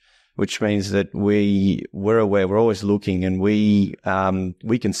approach, which means that we're aware, we're always looking, and we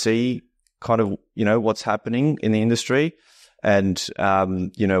can see kind of, what's happening in the industry. And,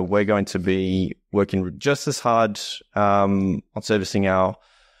 we're going to be working just as hard, on servicing our,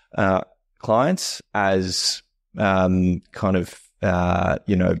 clients as, working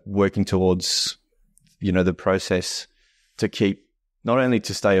towards, the process to keep, not only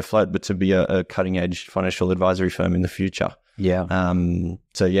to stay afloat, but to be a cutting edge financial advisory firm in the future. Yeah.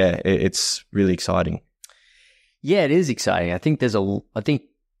 So yeah, it's really exciting. Yeah, it is exciting. I think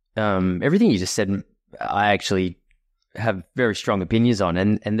everything you just said, I actually have very strong opinions on,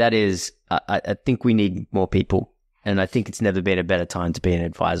 and that is, I think we need more people, and I think it's never been a better time to be an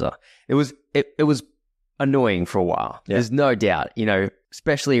advisor. It was annoying for a while. Yeah. There's no doubt,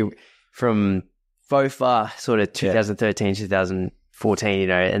 especially from FOFA, sort of 2013, 2014,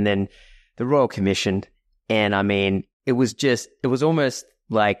 and then the Royal Commission. And I mean, it was almost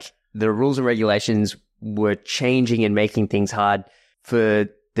like the rules and regulations were changing and making things hard for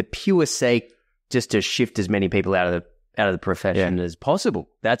the pure sake just to shift as many people out of the profession as possible.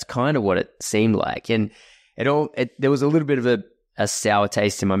 That's kind of what it seemed like. And there was a little bit of a sour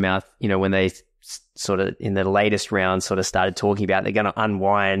taste in my mouth, when they sort of in the latest round sort of started talking about they're going to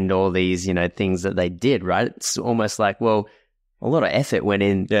unwind all these, things that they did, right? It's almost like, well, a lot of effort went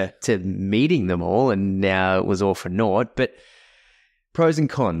in to meeting them all, and now it was all for naught. But pros and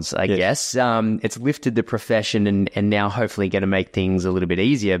cons, I guess. It's lifted the profession and now hopefully going to make things a little bit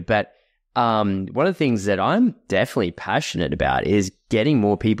easier. But one of the things that I'm definitely passionate about is getting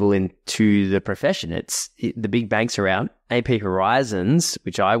more people into the profession. The big banks are out. AP Horizons,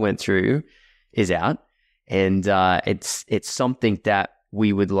 which I went through, is out, and it's something that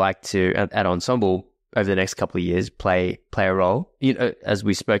we would like to at Ensombl over the next couple of years play a role. As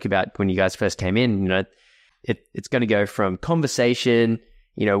we spoke about when you guys first came in, it's going to go from conversation.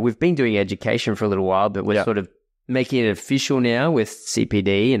 We've been doing education for a little while, but we're sort of making it official now with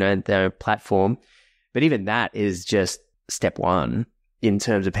CPD, their platform. But even that is just step one in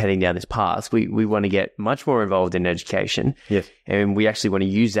terms of heading down this path. We want to get much more involved in education. Yes. And we actually want to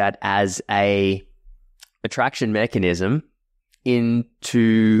use that as a attraction mechanism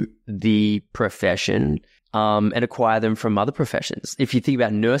into the profession, and acquire them from other professions. If you think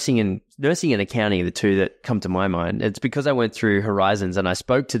about nursing and accounting are the two that come to my mind. It's because I went through Horizons and I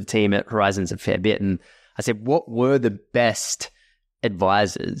spoke to the team at Horizons a fair bit, and I said, what were the best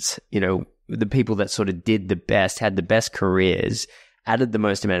advisors, the people that sort of did the best, had the best careers, added the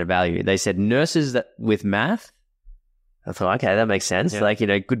most amount of value? They said nurses with math. I thought, okay, that makes sense. Yeah. Like,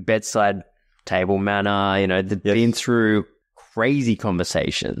 good bedside table manner, they've been through crazy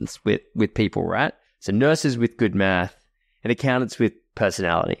conversations with people, right? So nurses with good math and accountants with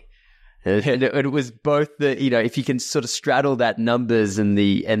personality. It was both if you can sort of straddle that numbers and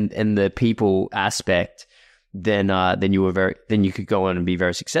the people aspect, then you could go on and be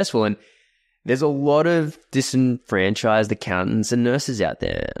very successful. And there's a lot of disenfranchised accountants and nurses out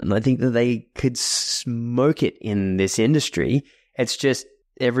there, and I think that they could smoke it in this industry. It's just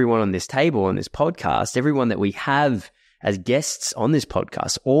everyone on this table, on this podcast, everyone that we have as guests on this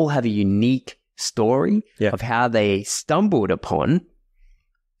podcast, all have a unique story of how they stumbled upon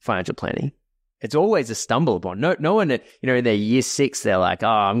financial planning. It's always a stumble upon. No one, in their year 6, they're like, oh,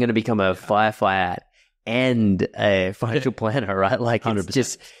 I'm going to become a firefighter and a financial planner, right? Like,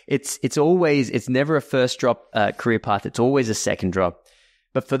 100%. It's never a first drop career path. It's always a second drop.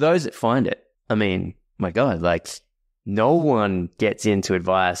 But for those that find it, I mean, my God, like, no one gets into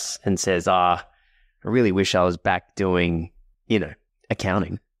advice and says, I really wish I was back doing,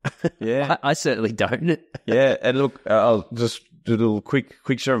 accounting. Yeah. I certainly don't. Yeah. And look, I'll just do a little quick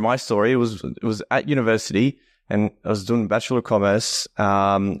share of my story. It was at university, and I was doing Bachelor of Commerce.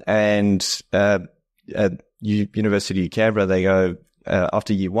 at University of Canberra, they go,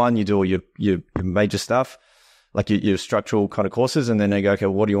 after year one, you do all your major stuff, like your structural kind of courses. And then they go, okay,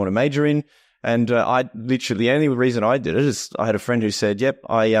 what do you want to major in? And I literally, the only reason I did it is I had a friend who said, yep,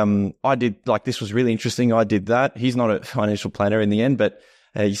 I did, like, this was really interesting. I did that. He's not a financial planner in the end, but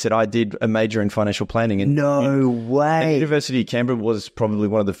he said, I did a major in financial planning. And No way. University of Canberra was probably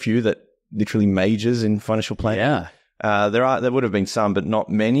one of the few that literally majors in financial planning. Yeah. There would have been some, but not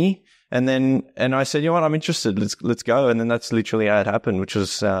many. And I said, you know what, I'm interested. Let's go. And then that's literally how it happened, which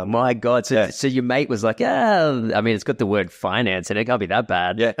was, My God. So your mate was like, yeah, I mean, it's got the word finance and it can't be that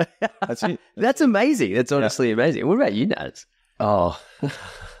bad. yeah, that's it. That's amazing. That's honestly amazing. What about you, Naz? Oh,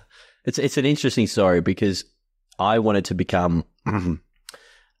 it's an interesting story because I wanted to become,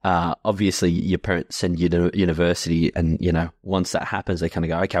 obviously your parents send you to university and, you know, once that happens, they kind of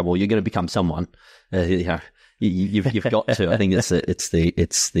go, okay, well, you're going to become someone, you know. You've got to. I think it's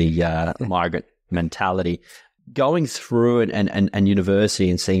the migrant mentality. Going through and university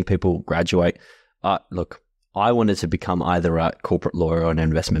and seeing people graduate. Look, I wanted to become either a corporate lawyer or an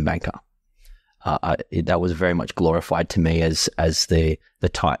investment banker. That was very much glorified to me as the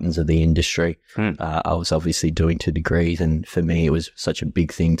titans of the industry. I was obviously doing 2 degrees, and for me, it was such a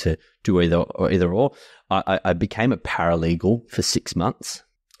big thing to do either or. I became a paralegal for 6 months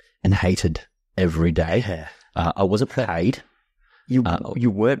and hated every day. Yeah. I wasn't paid. You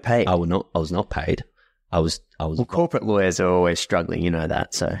weren't paid. I was not paid. I was. Well, corporate lawyers are always struggling. You know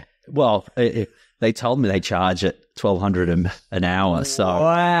that. So. Well, they told me they charge at $1,200 an hour. So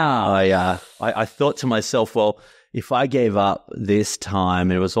wow. I thought to myself, well, if I gave up this time,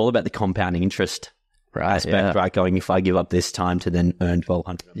 and it was all about the compounding interest aspect, right? Going, if I give up this time to then earn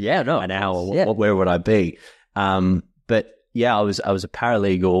 $1,200 an hour, where would I be? But yeah, I was a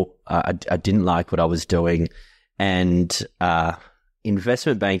paralegal. I didn't like what I was doing, and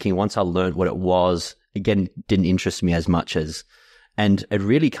investment banking. Once I learned what it was, again, didn't interest me as much as. And it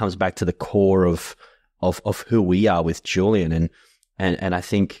really comes back to the core of who we are with Julien, and I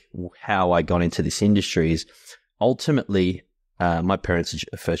think how I got into this industry is ultimately my parents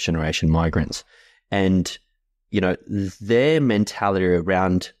are first generation migrants, and you know their mentality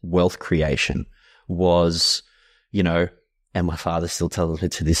around wealth creation was, you know. And my father still tells me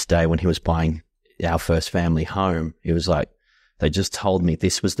to this day, when he was buying our first family home, he was like, they just told me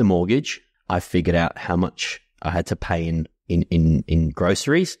this was the mortgage. I figured out how much I had to pay in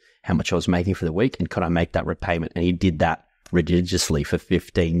groceries, how much I was making for the week, and could I make that repayment? And he did that religiously for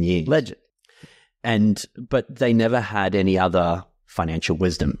 15 years. Legend. But they never had any other financial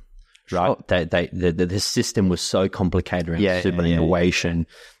wisdom, right? Sure. The system was so complicated around superannuation,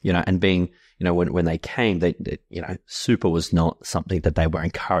 you know, and being, you know, when they came, they you know, super was not something that they were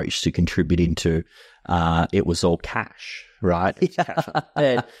encouraged to contribute into. It was all cash, right?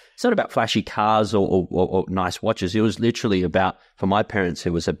 And it's not about flashy cars or nice watches. It was literally about, for my parents, it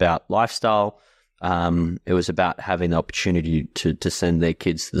was about lifestyle. It was about having the opportunity to send their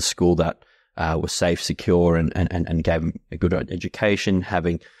kids to the school that was safe, secure, and gave them a good education,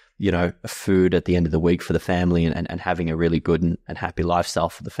 having, you know, food at the end of the week for the family, and having a really good and happy lifestyle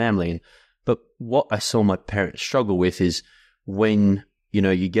for the family. But what I saw my parents struggle with is when, you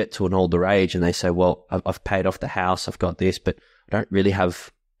know, you get to an older age and they say, well, I've paid off the house, I've got this, but I don't really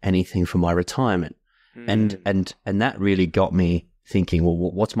have anything for my retirement. And that really got me thinking, well,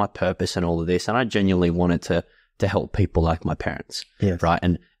 what's my purpose in all of this? And I genuinely wanted to help people like my parents. Yeah. Right.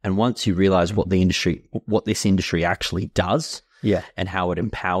 And once you realize what this industry actually does, and how it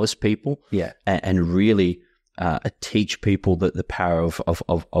empowers people, and really teach people that the power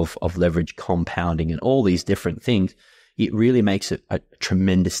of leverage compounding and all these different things, it really makes a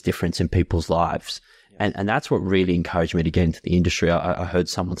tremendous difference in people's lives. And that's what really encouraged me to get into the industry. I heard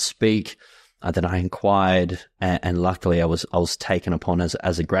someone speak, then I inquired, and luckily I was taken upon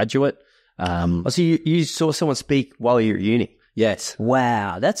as a graduate. So you saw someone speak while you were at uni? Yes.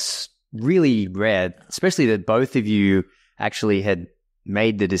 Wow, that's really rare, especially that both of you actually had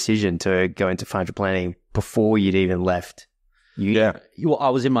made the decision to go into financial planning before you'd even left uni. Yeah. Well, I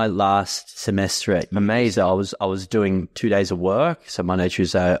was in my last semester at Amazing. I was doing 2 days of work. So Monday,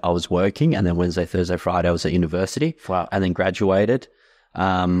 Tuesday, I was working, and then Wednesday, Thursday, Friday, I was at university. Wow. And then graduated.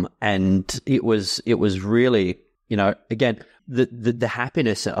 And it was really, you know, again, the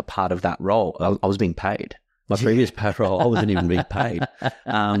happiness a part of that role. I was being paid. My previous payroll, I wasn't even being paid.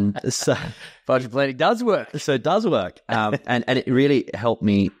 So financial planning does work. So it does work. And it really helped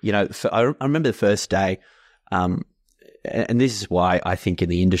me, you know, I remember the first day, and this is why I think in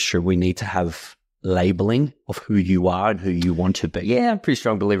the industry we need to have labeling of who you are and who you want to be. Yeah, I'm a pretty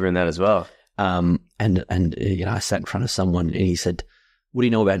strong believer in that as well. And you know, I sat in front of someone and he said, "What do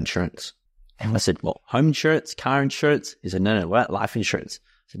you know about insurance?" I said, well, home insurance, car insurance? He said, no, what, life insurance?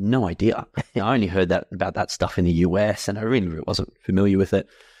 I said, no idea. I only heard about that stuff in the US, and I really wasn't familiar with it.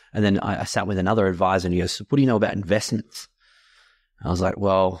 And then I sat with another advisor, and he goes, what do you know about investments? I was like,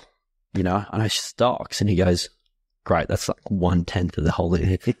 well, I know stocks. And he goes, great, that's like 1/10 of the whole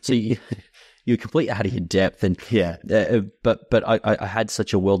thing. So you're completely out of your depth. And but I had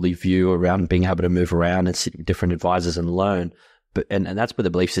such a worldly view around being able to move around and sit with different advisors and learn. And that's where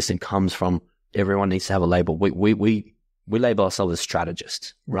the belief system comes from. Everyone needs to have a label. We label ourselves as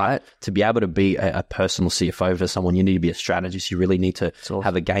strategists, right? To be able to be a personal CFO for someone, you need to be a strategist. You really need to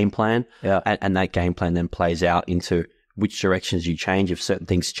have a game plan. Yeah. And that game plan then plays out into which directions you change. If certain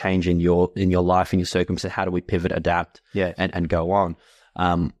things change in your life, in your circumstance, how do we pivot, adapt, and go on?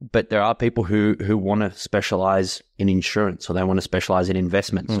 But there are people who want to specialize in insurance, or they want to specialize in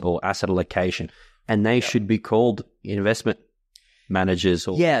investments or asset allocation, and they should be called investment managers.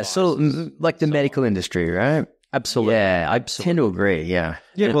 Or so like the medical industry, right? Absolutely. Yeah, I tend to agree. Yeah.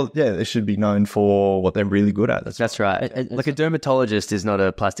 They should be known for what they're really good at. That's right. Like a dermatologist is not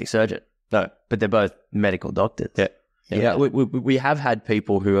a plastic surgeon. No, but they're both medical doctors. Yeah. We have had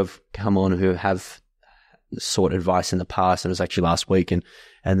people who have come on who have sought advice in the past. It was actually last week, and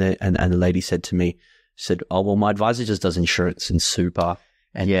the lady said to me, oh, well, my advisor just does insurance and super,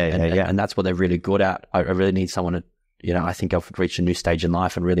 and that's what they're really good at. I really need someone to, I think I've reached a new stage in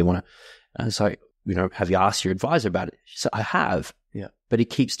life and really want to. And so, have you asked your advisor about it? She said, I have. Yeah. But he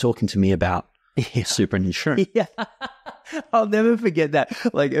keeps talking to me about super and insurance. Yeah. I'll never forget that.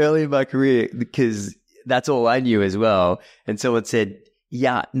 Like early in my career, because that's all I knew as well. And someone said,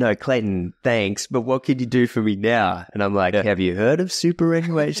 yeah, no, Clayton, thanks, but what can you do for me now? And I'm like, have you heard of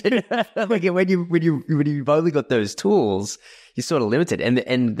superannuation? Like when you've only got those tools, you're sort of limited.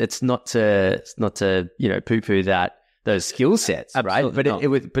 And it's not to poo-poo those skill sets, right?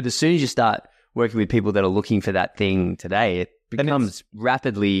 But as soon as you start working with people that are looking for that thing today, it becomes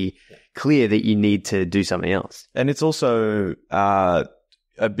rapidly clear that you need to do something else. And it's also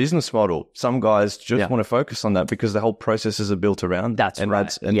a business model. Some guys just want to focus on that because the whole processes are built around that.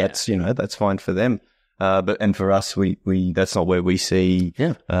 That's fine for them. But for us, we that's not where we see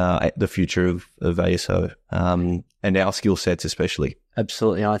the future of ASO and our skill sets especially.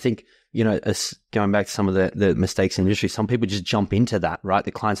 Absolutely. I think, going back to some of the mistakes in the industry, some people just jump into that, right?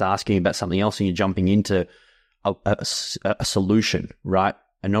 The client's asking about something else and you're jumping into a solution, right?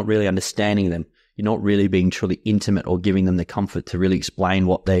 And not really understanding them. You're not really being truly intimate or giving them the comfort to really explain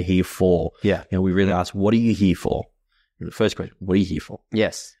what they're here for. Yeah. We really ask, what are you here for? The first question, what are you here for?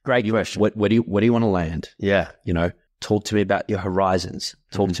 Yes. Great question. Where do you want to land? Yeah. Talk to me about your horizons.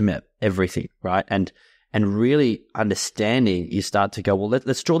 Talk to me about everything, right? And really understanding, you start to go, well,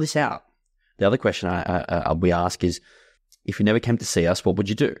 let's draw this out. The other question we ask is, if you never came to see us, what would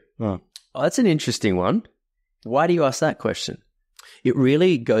you do? Oh, that's an interesting one. Why do you ask that question? It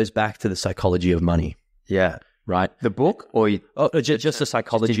really goes back to the psychology of money. Yeah. Right. The book just the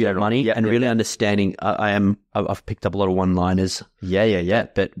psychology of money and really understanding. I've picked up a lot of one-liners. Yeah.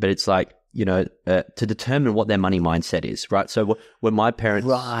 But it's like, to determine what their money mindset is, right? So when my parents,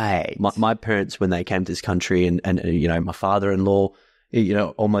 my parents, when they came to this country and my father-in-law,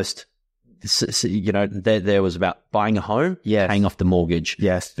 almost, there was about buying a home, paying off the mortgage,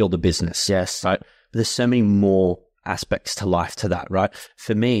 build a business. Yes. Right. But there's so many more aspects to life to that, right?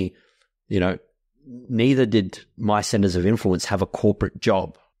 For me, neither did my centers of influence have a corporate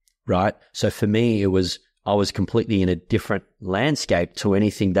job, right? So for me, I was completely in a different landscape to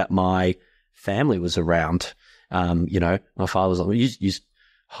anything that my family was around. My father was like, you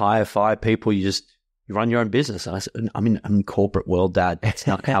hire 5 people, you run your own business. And I said, I'm in corporate world, Dad. That's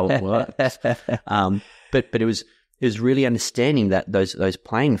not how it works. But it was really understanding that those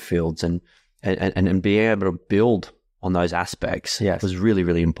playing fields and being able to build on those aspects was really,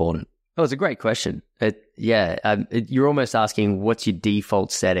 really important. Oh, it's a great question. You're almost asking what's your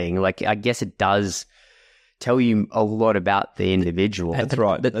default setting. Like, I guess it does tell you a lot about the individual. That's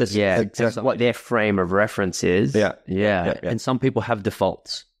right. Exactly what their frame of reference is. Yeah. And some people have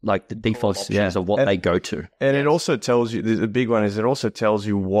defaults, like the default options of what they go to. And it also tells you, the big one is it also tells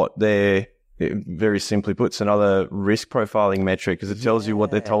you what their, very simply put, it's another risk profiling metric because it tells you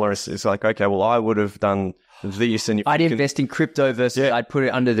what their tolerance is. Like, okay, well, I would have done this, and I'd invest in crypto versus I'd put it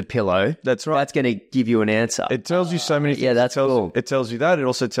under the pillow. That's right. That's going to give you an answer. It tells you so many things. Yeah, that's cool. It tells you that. It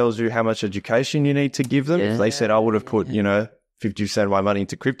also tells you how much education you need to give them. If they said, I would have put, 50% of my money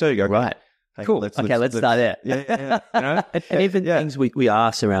into crypto, you go, right. Hey, cool. Let's start there. Yeah. And even things we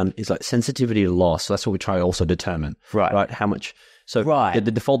ask around is like sensitivity to loss. So that's what we try to also determine. Right. How much. So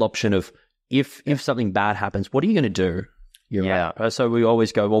the default option of if something bad happens, what are you going to do? You're Yeah. right. So we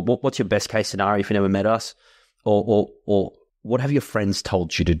always go, well, what's your best case scenario if you never met us? Or what have your friends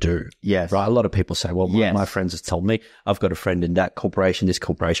told you to do? Yes. Right. A lot of people say, well, Yes. my friends have told me. I've got a friend in that corporation, this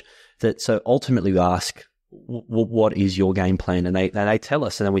corporation. So ultimately we ask, what is your game plan? And they tell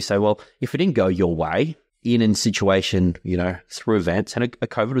us. And then we say, well, if it didn't go your way in a situation, through events, and a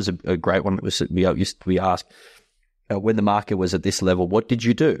COVID was a great one. We ask, when the market was at this level, what did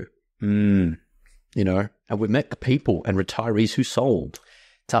you do? And we've met people and retirees who sold.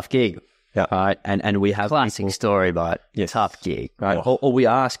 Tough gig. Yeah. Right. And we have Classic people, story, but tough gig. right. Or we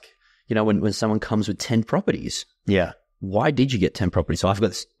ask, when someone comes with 10 properties, Yeah. why did you get 10 properties? So I've got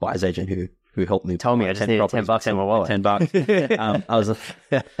this buyer's agent who helped me. Told me I just needed $10 in my wallet. $10. I was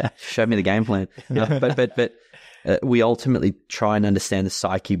showed me the game plan. But we ultimately try and understand the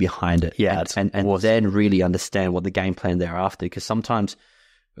psyche behind it. Yeah, and then really understand what the game plan thereafter. Because sometimes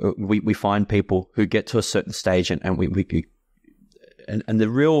we find people who get to a certain stage and the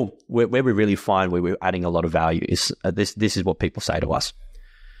real where we really find where we're adding a lot of value is this is what people say to us.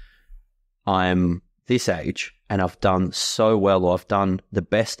 I'm this age and I've done so well, or I've done the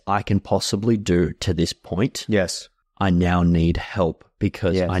best I can possibly do to this point. Yes. I now need help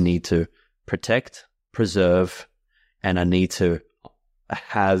because I need to protect, preserve, and I need to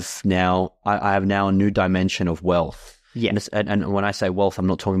have now, I have now a new dimension of wealth. Yes. And when I say wealth, I'm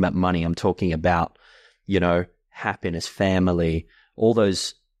not talking about money. I'm talking about, happiness, family, all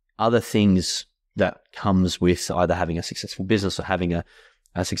those other things that comes with either having a successful business or having a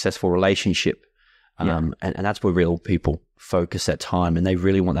successful relationship. And that's where real people focus their time, and they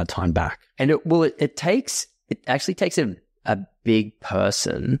really want that time back. And it actually takes a big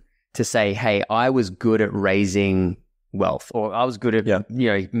person to say, hey, I was good at raising wealth, or I was good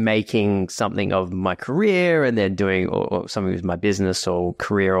at making something of my career and then doing or something with my business or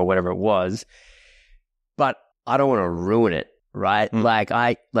career or whatever it was, but I don't want to ruin it, right?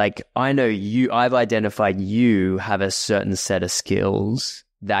 I know I've identified you have a certain set of skills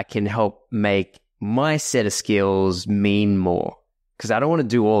that can help make my set of skills mean more, because I don't want to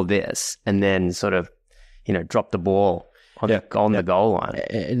do all this and then sort of drop the ball on the goal line.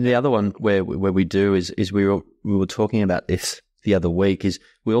 And the other one where we do is we were talking about this the other week, is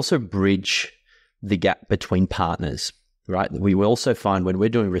we also bridge the gap between partners, right? We will also find when we're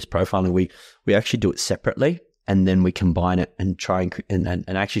doing risk profiling, we actually do it separately, and then we combine it and try and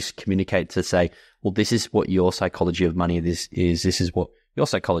actually communicate to say, well, this is what your psychology of money this is what your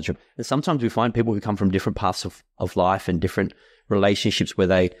psychology. And sometimes we find people who come from different paths of life and different relationships where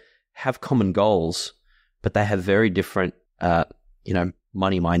they have common goals, but they have very different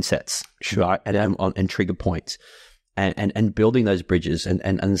money mindsets, right? And trigger points, and building those bridges. And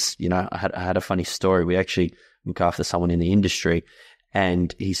I had a funny story. We actually look after someone in the industry,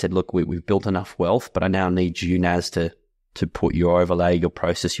 and he said, look, we've built enough wealth, but I now need you, Naz, to put your overlay, your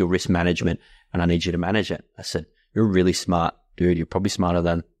process, your risk management, and I need you to manage it. I said, you're really smart, dude. You're probably smarter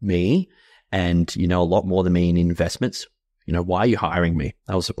than me, and you know a lot more than me in investments. Why are you hiring me?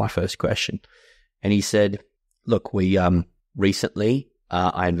 That was my first question. And he said, look, we recently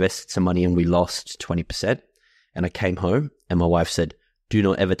I invested some money and we lost 20%, and I came home and my wife said, do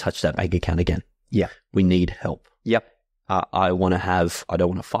not ever touch that bank account again. Yeah. We need help. Yep. I don't want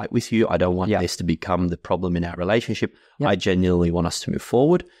to fight with you. I don't want this to become the problem in our relationship. Yep. I genuinely want us to move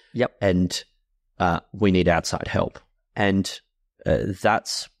forward. Yep. And we need outside help. And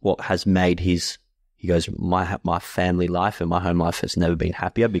that's what has made he goes, my family life and my home life has never been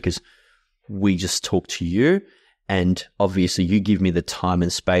happier, because we just talk to you, and obviously you give me the time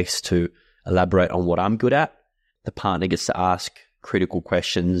and space to elaborate on what I'm good at. The partner gets to ask critical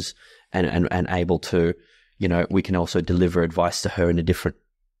questions and able to, we can also deliver advice to her in a different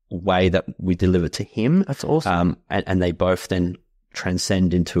way that we deliver to him. That's awesome. And they both then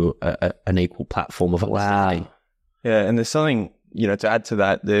transcend into an equal platform of understanding. Wow. Yeah, and there's something, to add to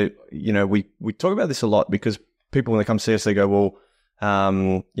that. We talk about this a lot, because people, when they come see us, they go, well,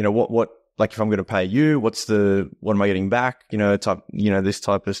 what, like, if I'm going to pay you, what am I getting back? This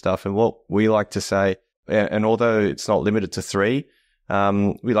type of stuff. And what we like to say, and although it's not limited to 3,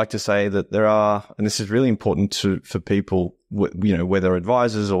 we like to say that there are, and this is really important for people, whether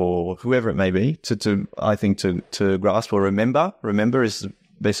advisors or whoever it may be, to grasp or remember is the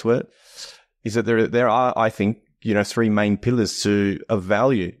best word, is that there are, I think, 3 main pillars of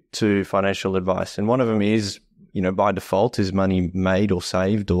value to financial advice. And one of them is, by default, is money made or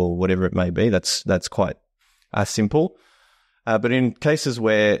saved or whatever it may be. That's quite simple. But in cases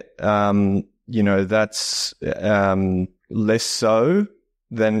where, that's less so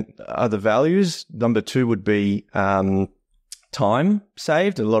than other values, number 2 would be time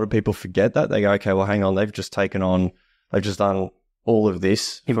saved. A lot of people forget that. They go, okay, well, hang on, they've just taken on They've just done all of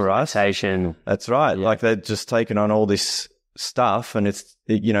this for us. Implementation. That's right. Like they've just taken on all this stuff, and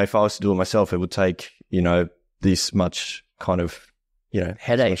if I was to do it myself, it would take, this much kind of,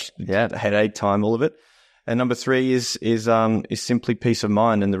 Headache. headache time, all of it. And number 3 is simply peace of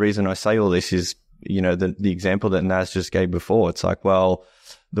mind. And the reason I say all this is, the example that Naz just gave before. It's like, well,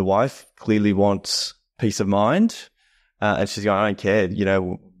 the wife clearly wants peace of mind, and she's going, I don't care.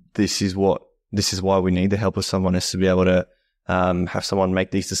 This is why we need the help of someone, is to be able to have someone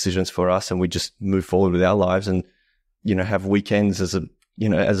make these decisions for us, and we just move forward with our lives, and have weekends as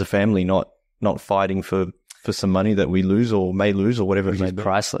a family, not fighting for some money that we lose or may lose or whatever it may be.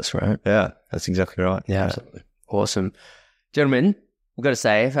 Priceless, right? Yeah, that's exactly right. Yeah, absolutely. Awesome. Gentlemen, we've got to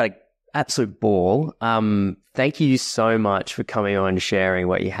say, I've had an absolute ball. Thank you so much for coming on and sharing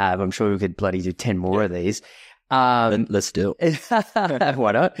what you have. I'm sure we could bloody do 10 more of these. Let's do it.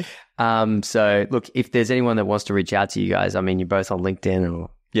 Why not? So, look, if there's anyone that wants to reach out to you guys, I mean, you're both on LinkedIn or...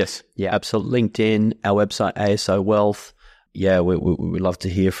 Yes. Yeah, absolutely. LinkedIn, our website, ASO Wealth. Yeah, we love to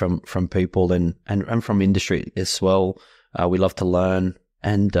hear from people and from industry as well. We love to learn,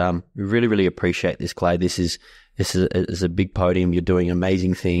 and we really, really appreciate this, Clay. This is a big podium. You're doing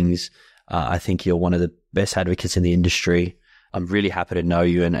amazing things. I think you're one of the best advocates in the industry. I'm really happy to know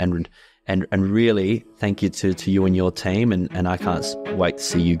you, and really thank you to you and your team, and I can't wait to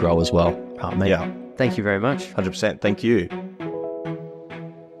see you grow as well. Oh, mate. Yeah. Thank you very much. 100%. Thank you.